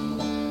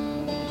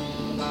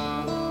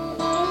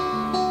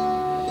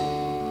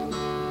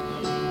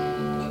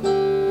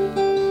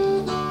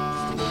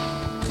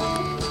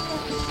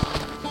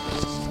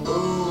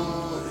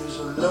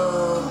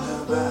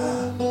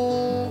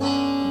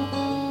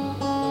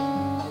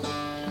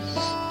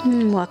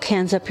 Walk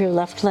hands up your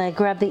left leg.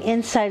 Grab the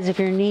insides of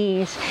your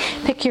knees.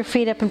 Pick your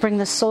feet up and bring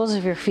the soles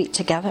of your feet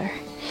together.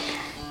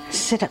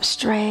 Sit up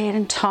straight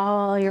and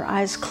tall, your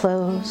eyes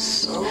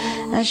closed,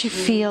 as you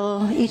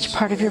feel each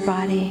part of your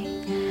body,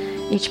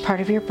 each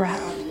part of your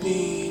breath.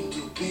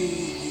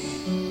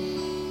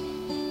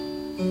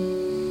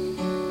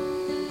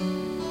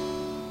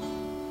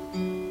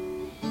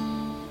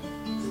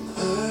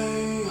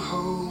 I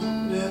hope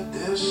that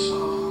this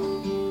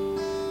song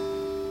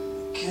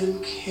can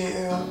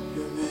carry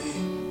me.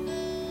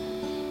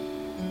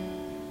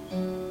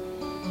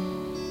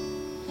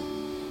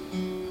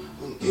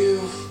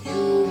 If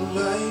you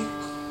like,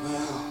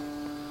 well,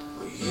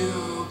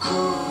 you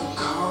could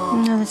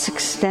come. Now let's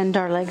extend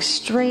our legs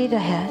straight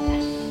ahead.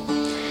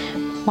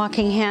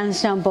 Walking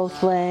hands down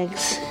both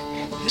legs.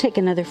 Take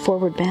another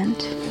forward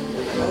bend.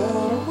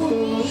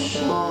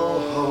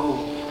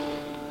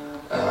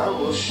 I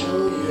will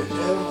show you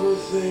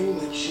everything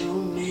that you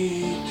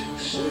need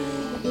to see.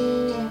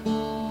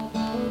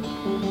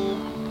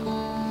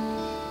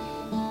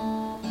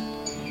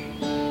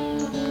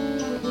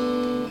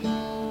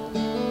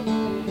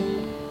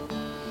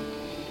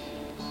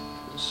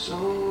 So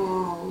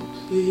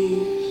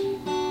please,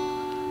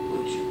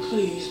 would you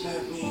please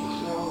let me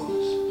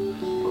close?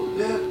 Oh,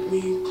 let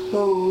me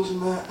close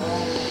my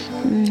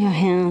eyes. Your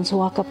hands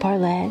walk up our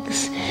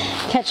legs.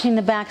 Catching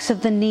the backs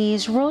of the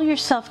knees, roll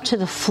yourself to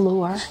the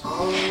floor,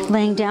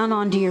 laying down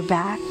onto your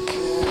back.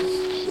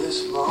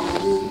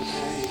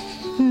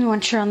 And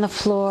once you're on the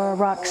floor,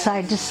 rock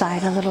side to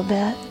side a little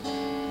bit.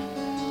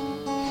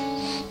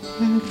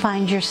 And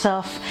find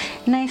yourself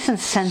nice and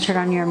centered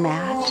on your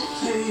mat.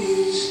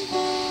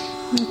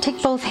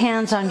 Take both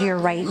hands onto your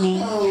right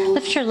knee.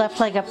 Lift your left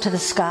leg up to the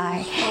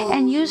sky.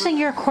 And using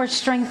your core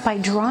strength by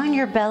drawing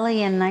your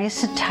belly in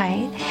nice and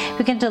tight,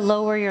 begin to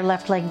lower your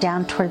left leg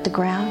down toward the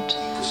ground.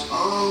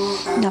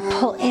 Now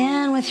pull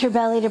in with your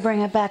belly to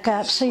bring it back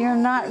up, so you're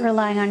not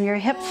relying on your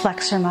hip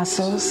flexor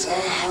muscles,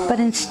 but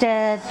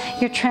instead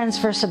your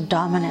transverse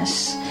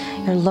abdominis,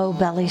 your low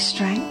belly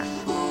strength.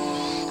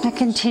 Now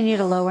continue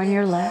to lower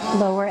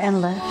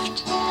and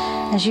lift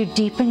as you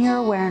deepen your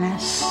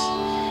awareness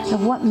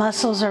of what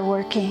muscles are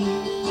working.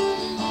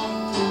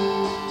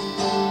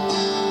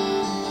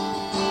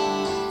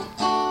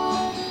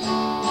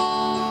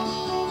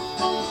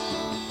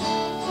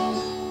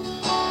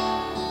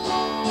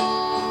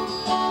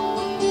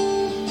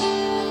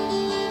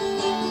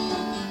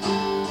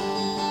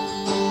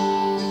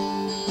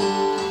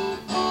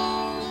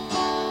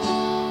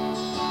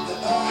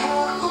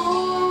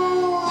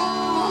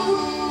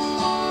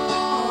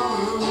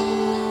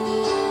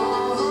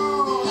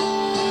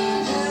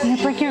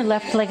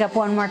 left leg up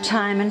one more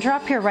time and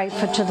drop your right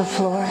foot to the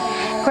floor.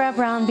 Grab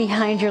round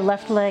behind your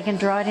left leg and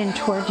draw it in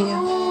toward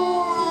you.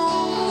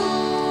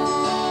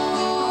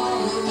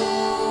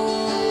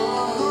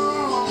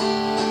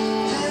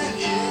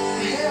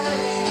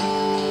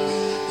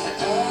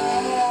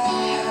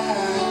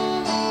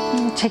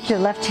 Take your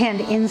left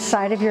hand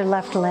inside of your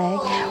left leg,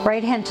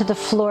 right hand to the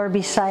floor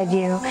beside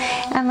you,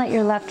 and let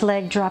your left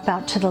leg drop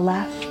out to the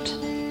left.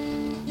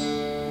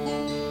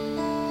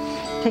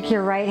 Take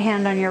your right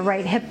hand on your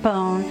right hip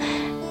bone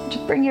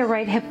to bring your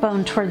right hip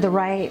bone toward the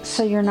right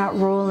so you're not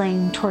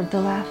rolling toward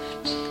the left.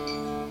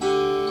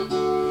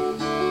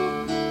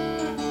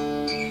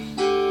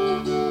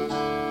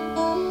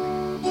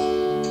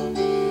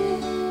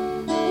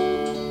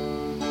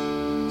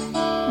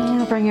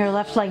 Bring your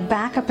left leg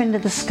back up into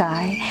the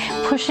sky,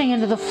 pushing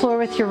into the floor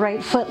with your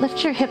right foot.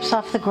 Lift your hips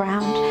off the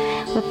ground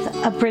with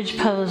a bridge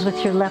pose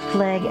with your left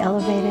leg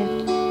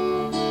elevated.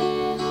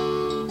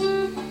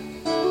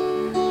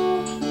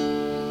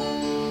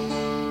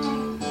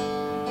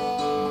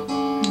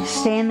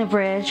 Stay in the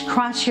bridge.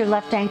 Cross your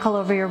left ankle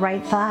over your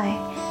right thigh.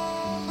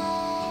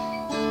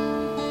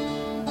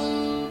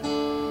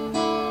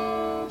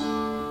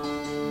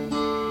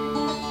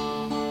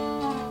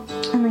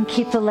 And then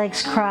keep the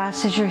legs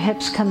crossed as your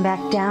hips come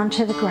back down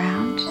to the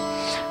ground.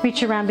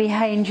 Reach around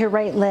behind your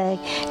right leg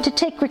to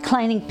take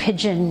reclining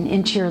pigeon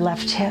into your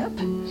left hip.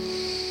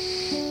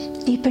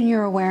 Deepen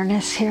your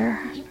awareness here.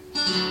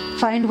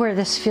 Find where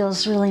this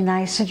feels really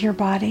nice in your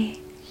body.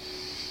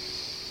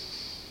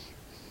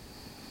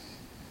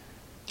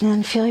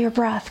 And feel your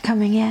breath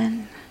coming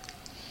in,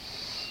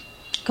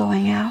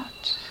 going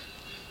out.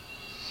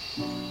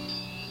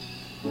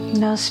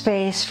 No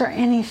space for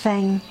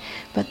anything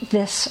but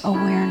this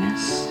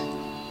awareness.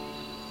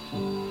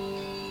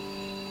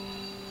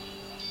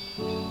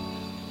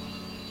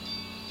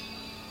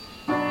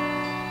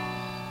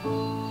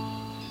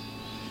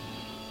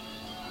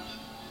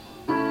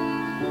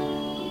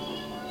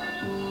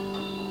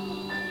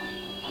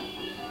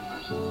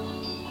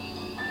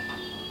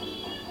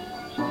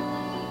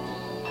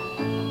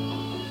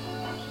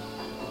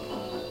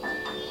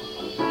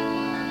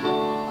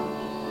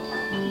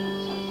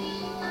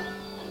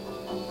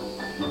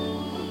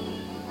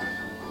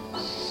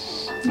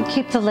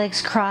 Keep the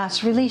legs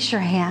crossed. Release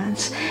your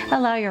hands.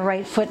 Allow your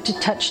right foot to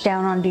touch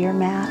down onto your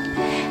mat.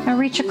 Now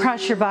reach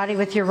across your body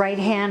with your right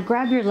hand.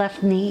 Grab your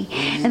left knee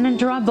and then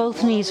draw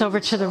both knees over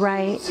to the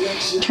right,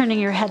 turning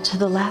your head to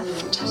the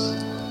left.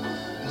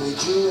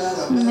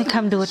 And then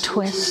come to a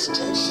twist.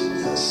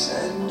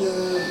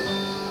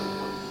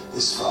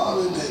 It's far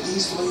in the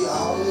east where your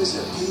heart is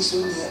at peace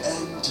when you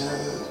enter.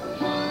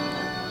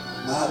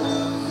 My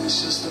love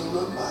is just a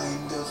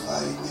reminder,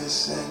 find your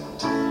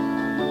center.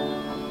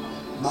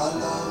 My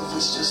love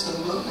is just a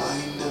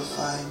reminder,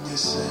 find your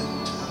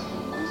center.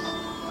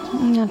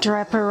 Now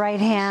drop your right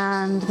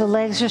hand. The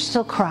legs are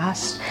still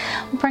crossed.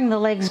 Bring the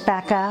legs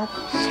back up.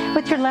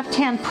 With your left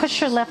hand, push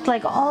your left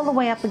leg all the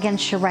way up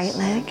against your right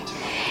leg.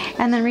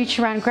 And then reach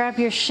around, grab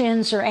your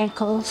shins or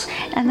ankles,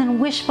 and then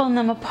wishbone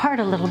them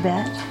apart a little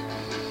bit.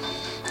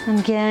 And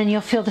again,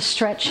 you'll feel the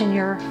stretch in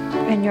your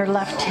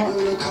left hip.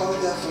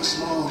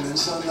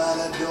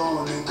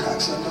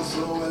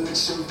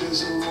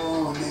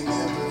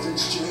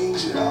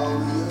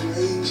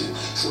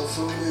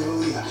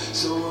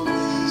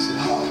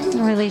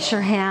 Release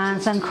your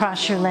hands,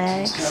 uncross your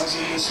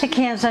legs. Take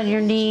hands on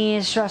your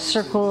knees, draw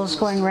circles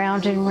going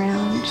round and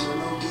round.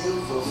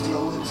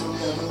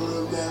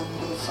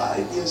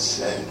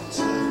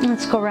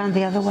 Let's go around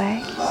the other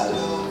way.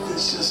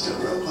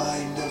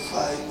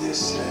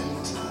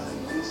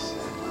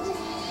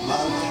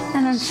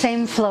 And then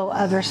same flow,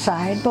 other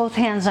side. Both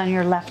hands on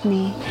your left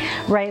knee,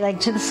 right leg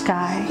to the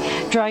sky.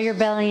 Draw your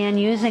belly in,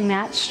 using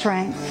that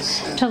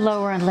strength to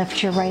lower and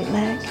lift your right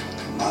leg.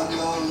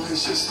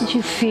 As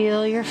you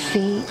feel your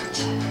feet,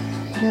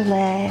 your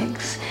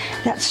legs,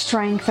 that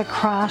strength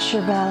across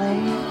your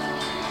belly,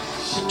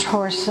 your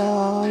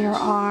torso, your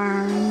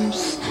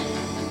arms,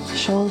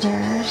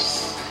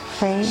 shoulders,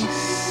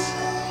 face,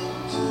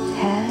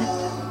 head,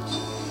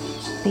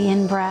 the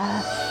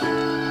in-breath,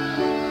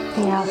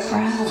 the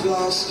out-breath.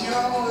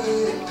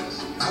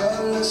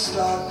 Colors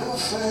start to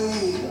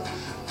fade.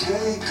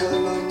 Take a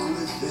look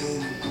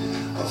within.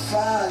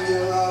 Find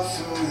your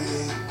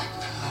offering.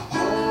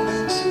 Hold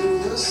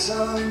into the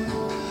sun.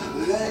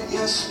 Let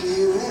your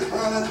spirit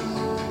run.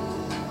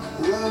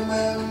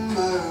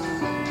 Remember,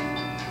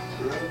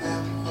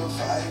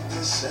 find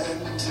the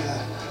center.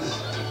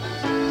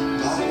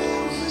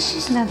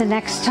 Now the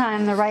next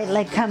time the right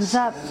leg comes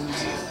up,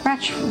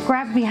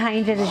 grab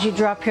behind it as you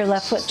drop your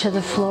left foot to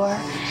the floor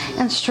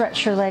and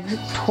stretch your leg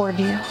toward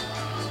you.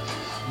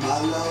 My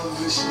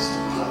love is just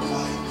a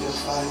reminder,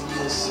 find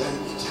your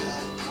center.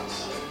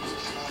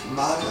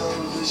 My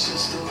love is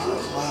just a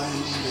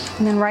reminder.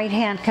 And then right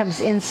hand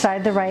comes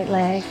inside the right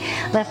leg.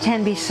 Left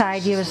hand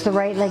beside you as the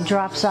right leg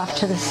drops off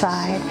to the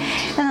side.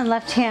 And then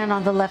left hand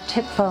on the left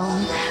hip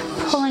bone,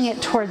 pulling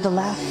it toward the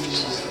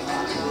left.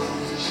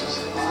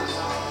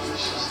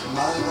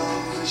 My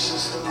love is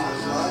just a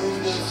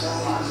reminder,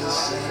 find your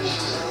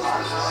center.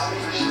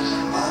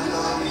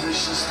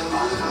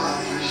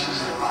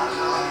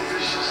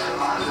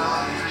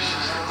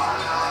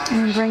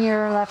 And bring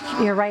your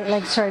right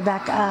leg,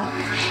 back up.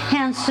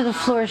 Hands to the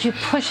floor as you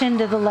push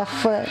into the left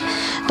foot,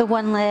 the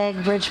one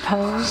leg bridge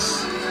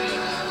pose.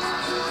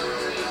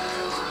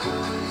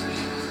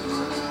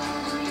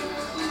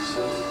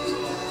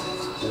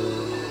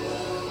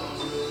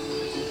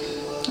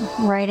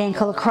 Right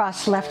ankle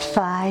across left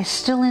thigh,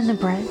 still in the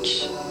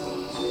bridge.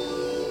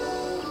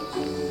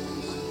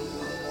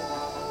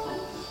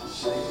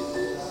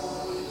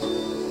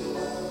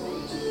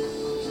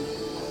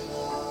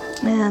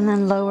 And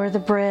then lower the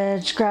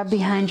bridge, grab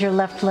behind your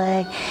left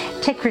leg,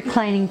 take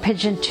reclining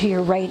pigeon to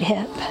your right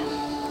hip.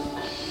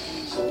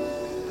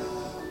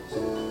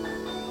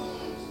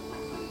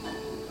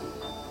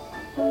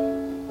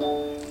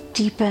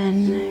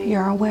 Deepen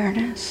your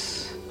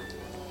awareness,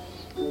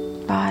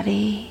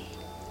 body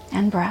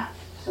and breath.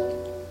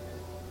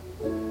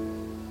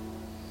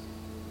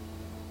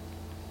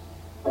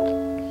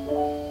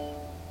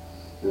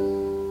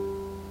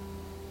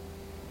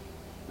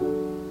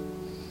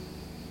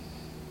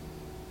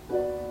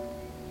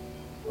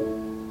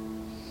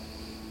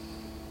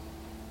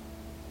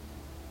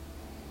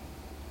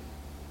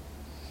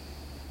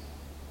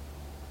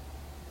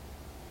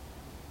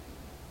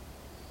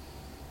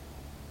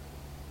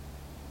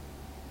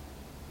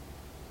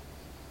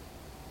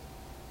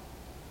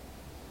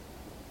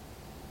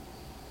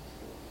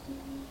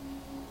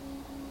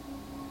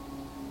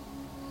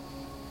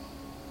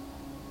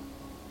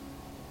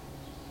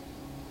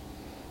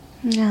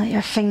 Now let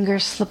your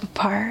fingers slip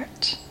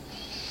apart.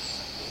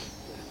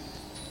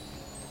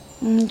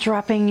 And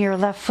dropping your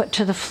left foot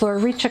to the floor,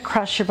 reach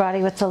across your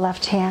body with the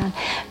left hand.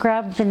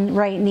 Grab the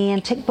right knee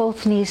and take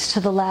both knees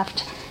to the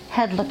left.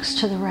 Head looks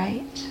to the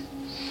right.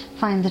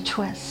 Find the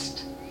twist.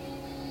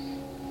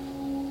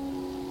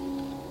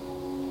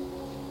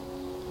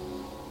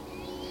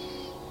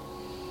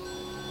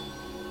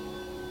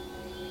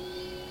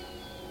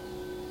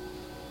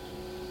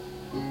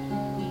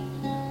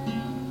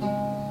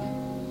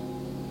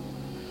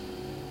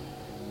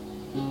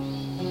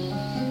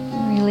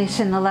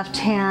 Releasing the left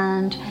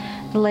hand,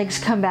 the legs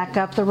come back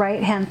up. The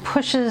right hand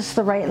pushes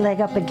the right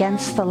leg up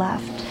against the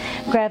left,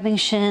 grabbing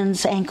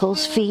shins,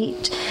 ankles,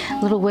 feet.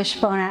 Little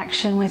wishbone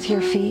action with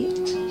your feet.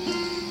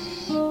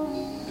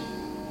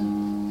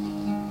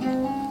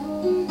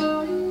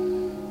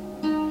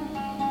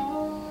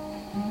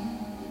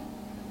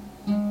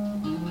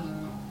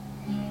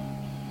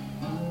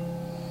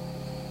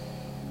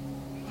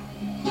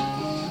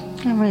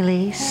 And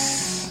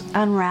release,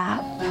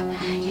 unwrap.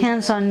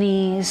 Hands on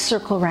knees,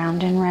 circle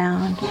round and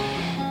round.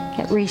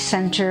 Get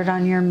recentered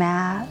on your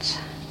mat.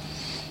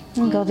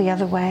 And go the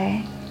other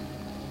way.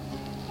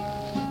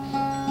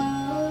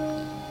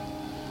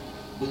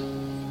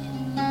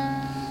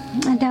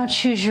 And now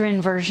choose your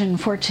inversion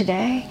for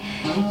today.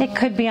 It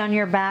could be on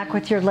your back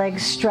with your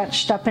legs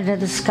stretched up into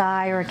the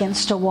sky or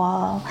against a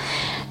wall.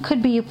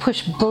 Could be you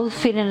push both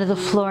feet into the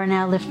floor,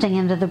 now lifting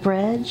into the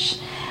bridge.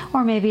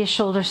 Or maybe a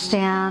shoulder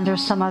stand or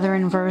some other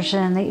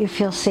inversion that you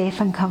feel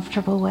safe and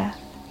comfortable with.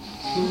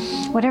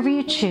 Whatever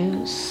you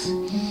choose,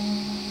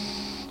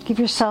 give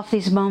yourself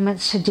these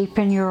moments to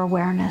deepen your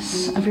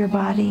awareness of your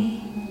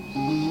body,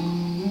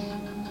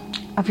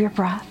 of your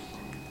breath.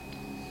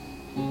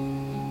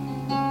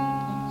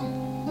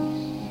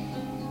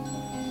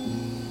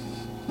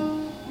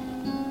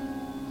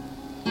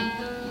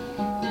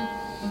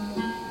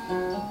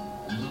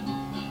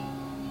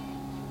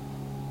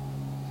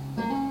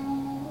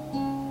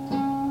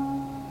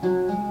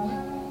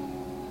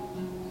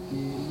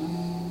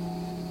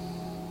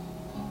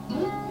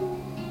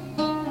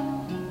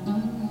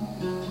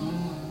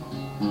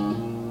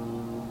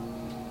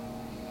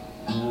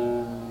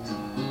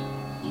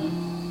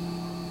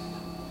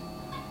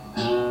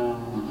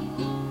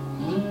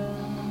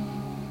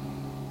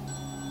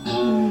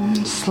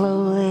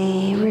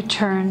 Slowly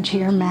return to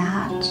your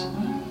mat.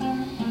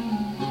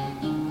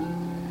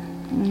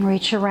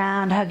 Reach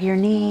around, hug your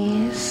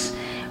knees,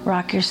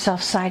 rock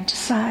yourself side to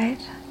side.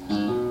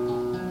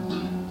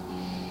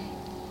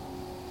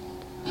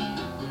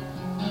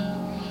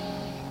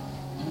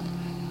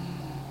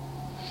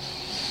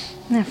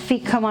 And the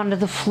feet come onto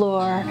the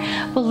floor.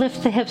 We'll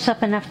lift the hips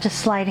up enough to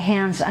slide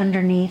hands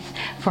underneath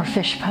for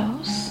fish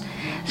pose.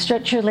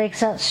 Stretch your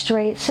legs out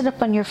straight, sit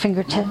up on your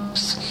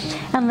fingertips,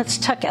 and let's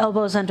tuck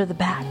elbows under the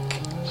back.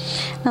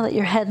 Now let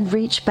your head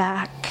reach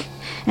back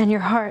and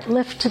your heart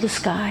lift to the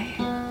sky.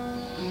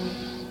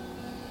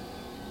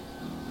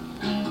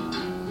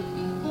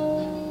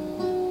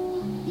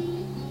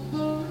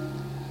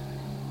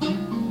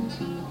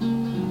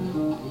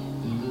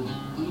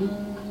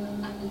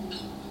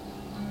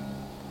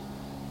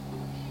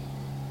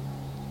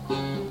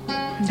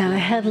 Now the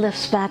head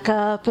lifts back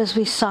up as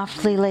we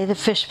softly lay the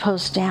fish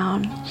pose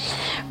down,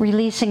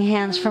 releasing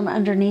hands from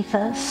underneath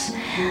us.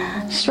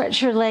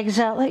 Stretch your legs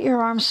out, let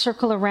your arms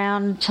circle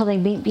around until they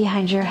meet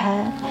behind your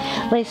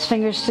head. Lace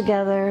fingers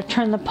together,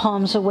 turn the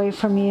palms away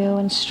from you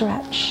and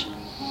stretch.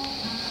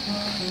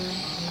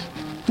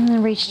 And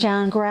then reach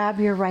down, grab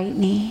your right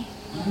knee.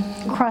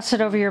 Cross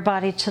it over your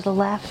body to the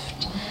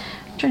left.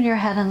 Turn your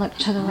head and look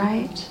to the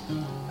right.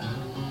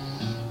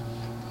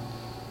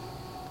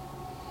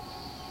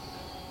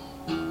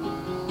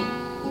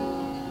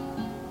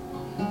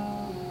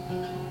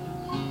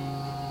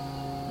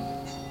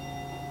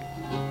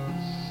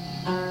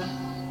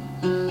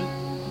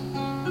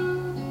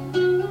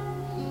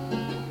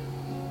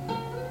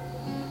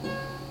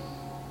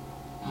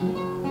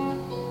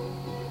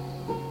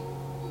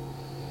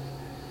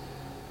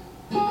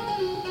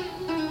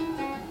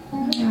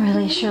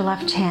 Release your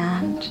left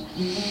hand.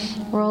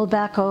 Roll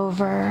back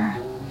over.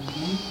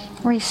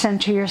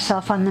 Recenter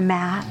yourself on the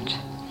mat.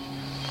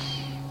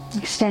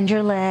 Extend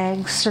your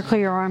legs. Circle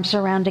your arms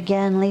around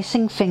again,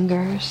 lacing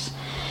fingers.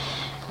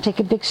 Take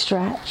a big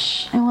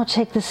stretch. And we'll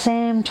take the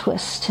same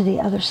twist to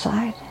the other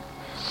side.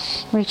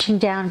 Reaching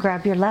down,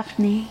 grab your left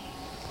knee.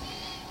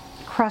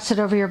 Cross it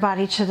over your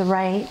body to the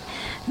right.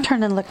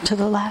 Turn and look to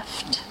the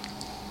left.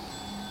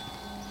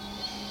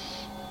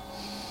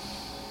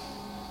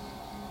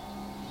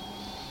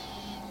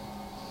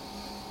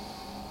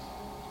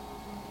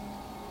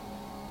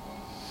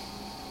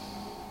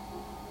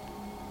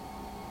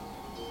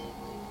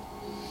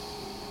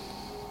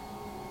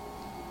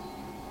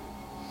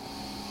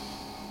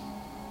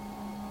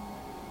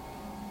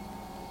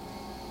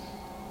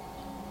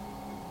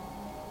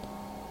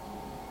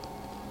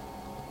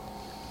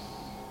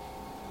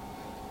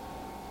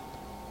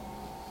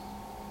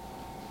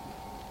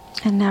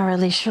 And now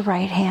release your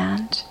right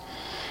hand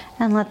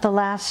and let the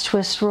last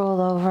twist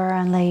roll over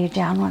and lay you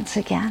down once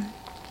again.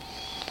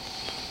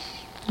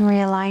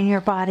 Realign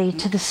your body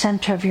to the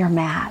center of your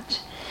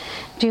mat.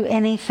 Do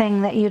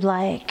anything that you'd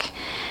like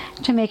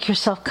to make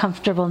yourself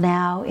comfortable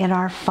now in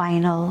our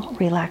final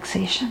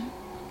relaxation.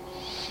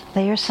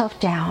 Lay yourself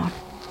down.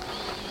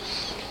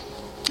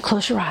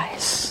 Close your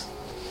eyes.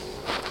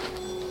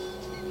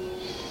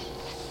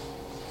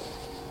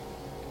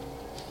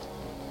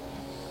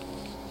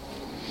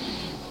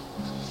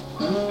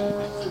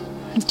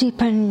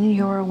 Deepen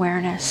your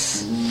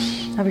awareness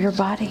of your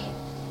body.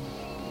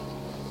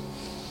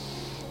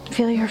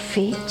 Feel your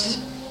feet.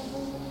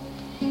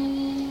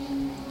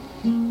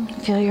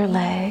 Feel your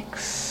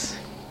legs.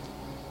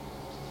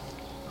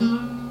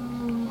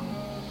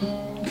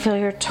 Feel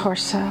your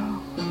torso.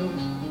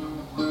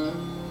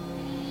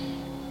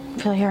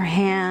 Feel your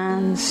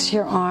hands,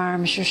 your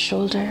arms, your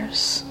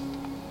shoulders.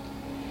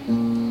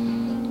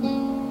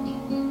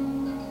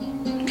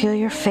 Feel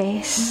your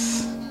face.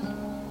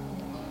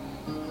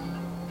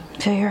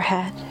 Feel your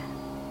head.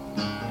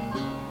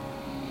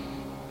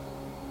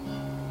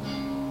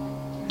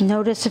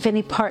 Notice if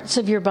any parts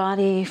of your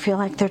body feel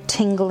like they're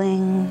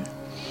tingling,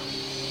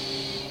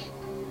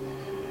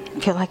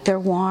 feel like they're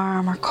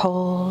warm or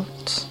cold.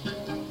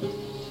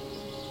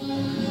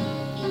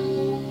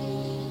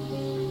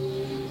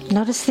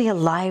 Notice the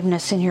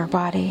aliveness in your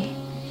body.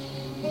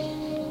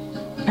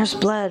 There's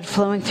blood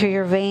flowing through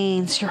your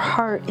veins. Your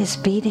heart is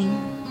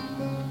beating.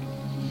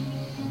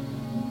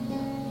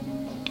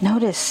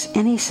 Notice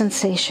any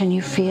sensation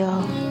you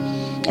feel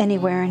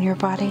anywhere in your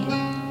body.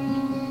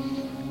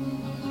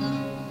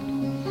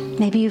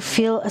 Maybe you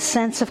feel a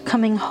sense of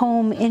coming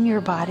home in your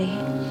body,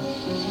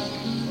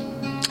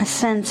 a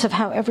sense of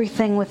how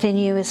everything within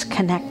you is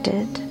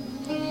connected,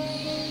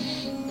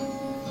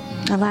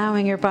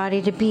 allowing your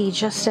body to be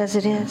just as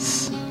it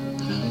is,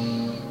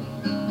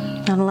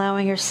 and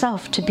allowing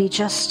yourself to be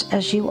just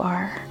as you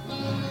are,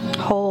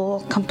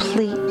 whole,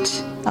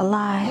 complete,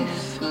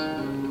 alive.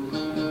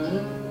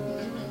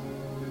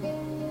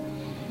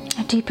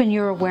 Deepen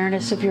your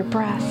awareness of your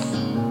breath.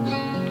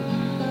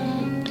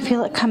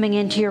 Feel it coming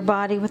into your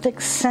body with a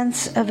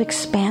sense of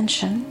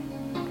expansion.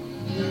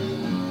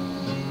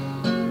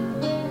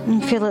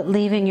 And feel it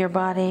leaving your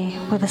body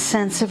with a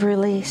sense of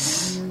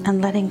release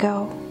and letting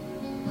go.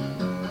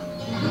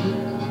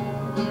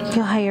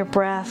 Feel how your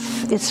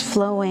breath is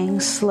flowing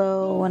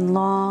slow and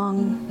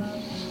long,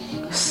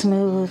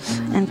 smooth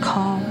and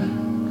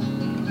calm.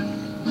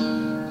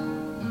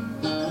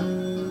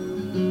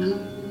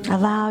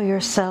 Allow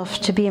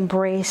yourself to be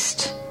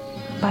embraced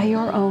by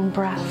your own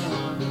breath.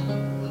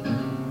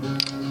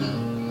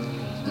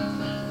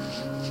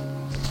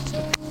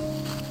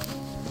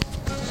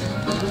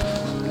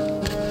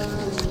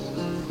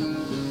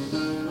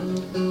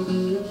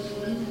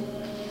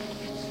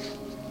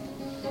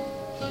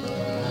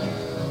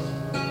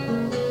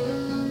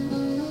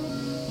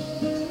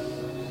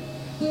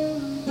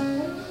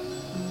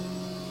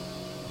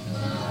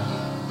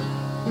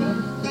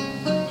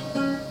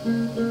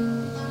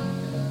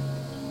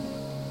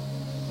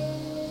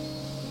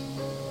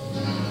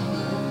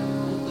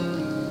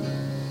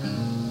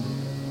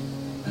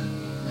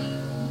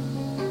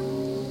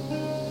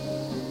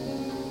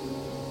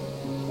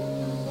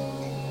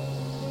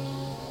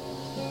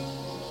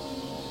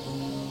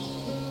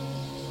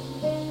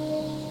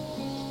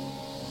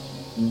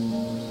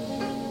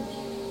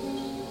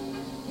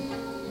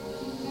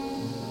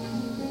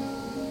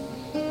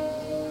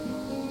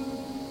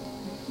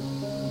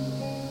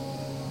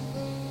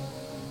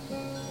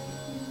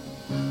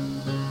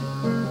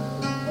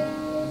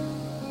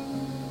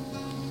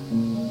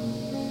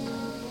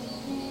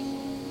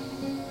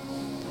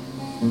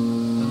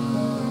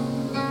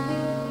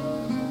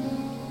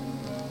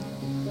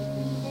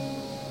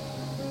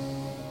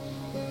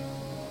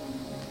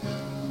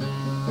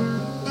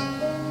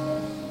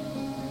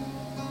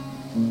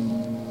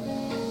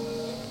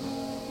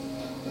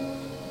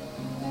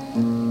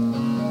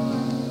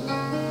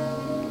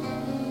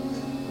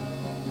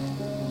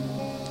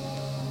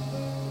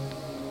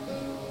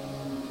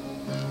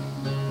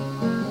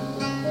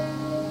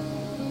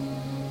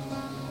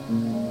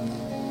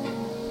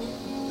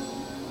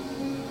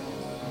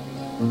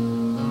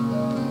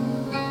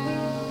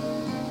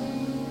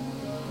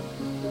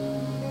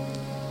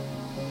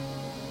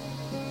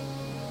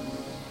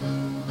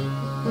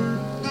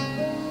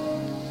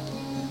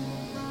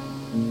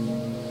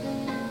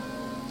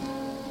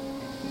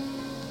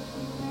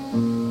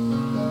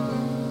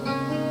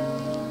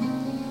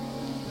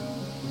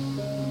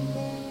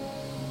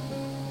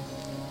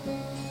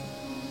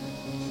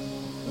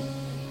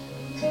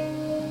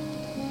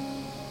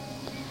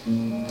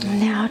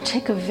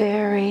 take a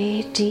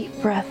very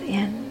deep breath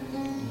in.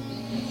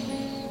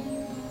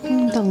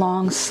 And a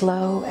long,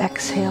 slow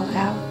exhale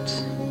out.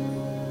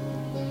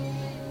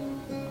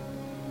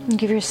 And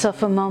give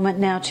yourself a moment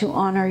now to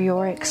honor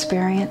your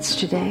experience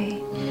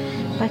today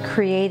by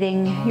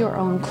creating your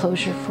own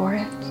closure for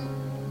it.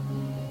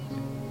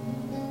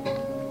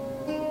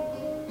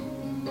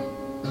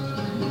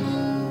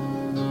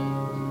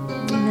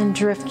 And then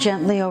drift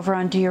gently over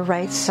onto your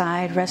right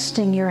side,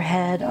 resting your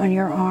head on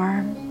your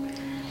arm,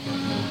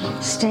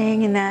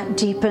 staying in that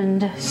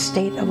deepened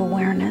state of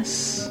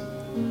awareness.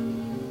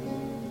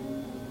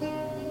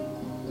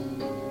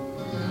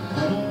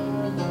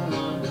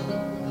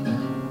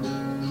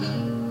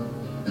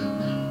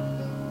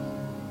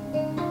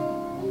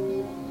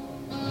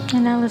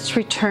 And now let's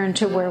return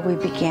to where we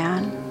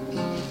began.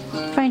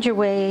 Find your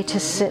way to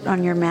sit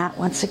on your mat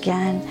once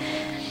again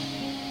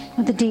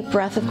with a deep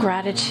breath of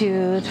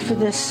gratitude for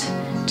this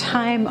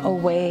time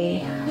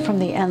away from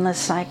the endless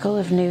cycle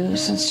of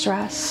news and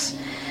stress.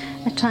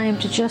 A time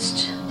to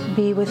just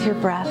be with your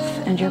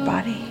breath and your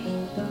body.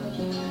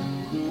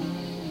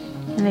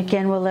 And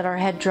again, we'll let our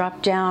head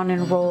drop down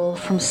and roll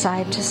from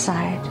side to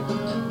side.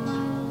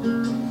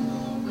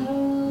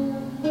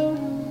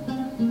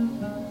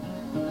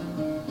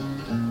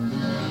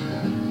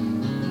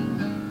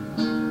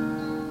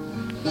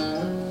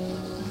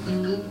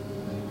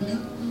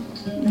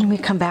 We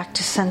come back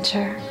to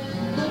center.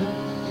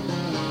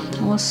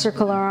 And we'll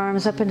circle our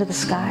arms up into the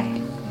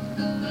sky.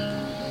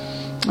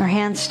 Our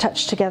hands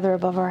touch together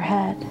above our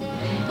head.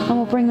 And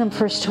we'll bring them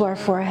first to our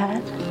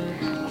forehead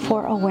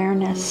for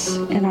awareness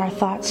in our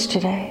thoughts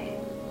today.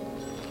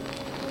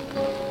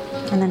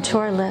 And then to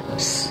our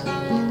lips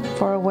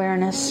for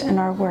awareness in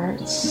our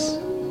words.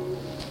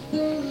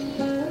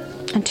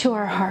 And to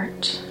our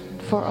heart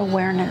for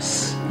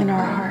awareness in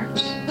our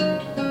heart.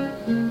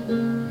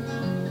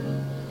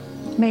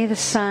 May the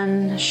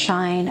sun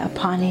shine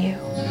upon you.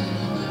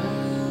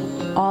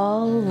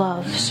 All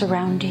love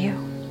surround you.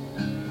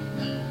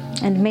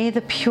 And may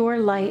the pure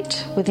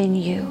light within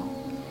you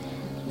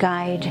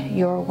guide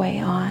your way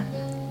on.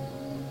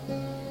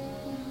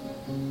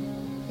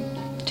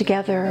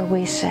 Together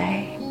we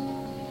say,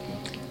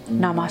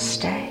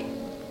 Namaste.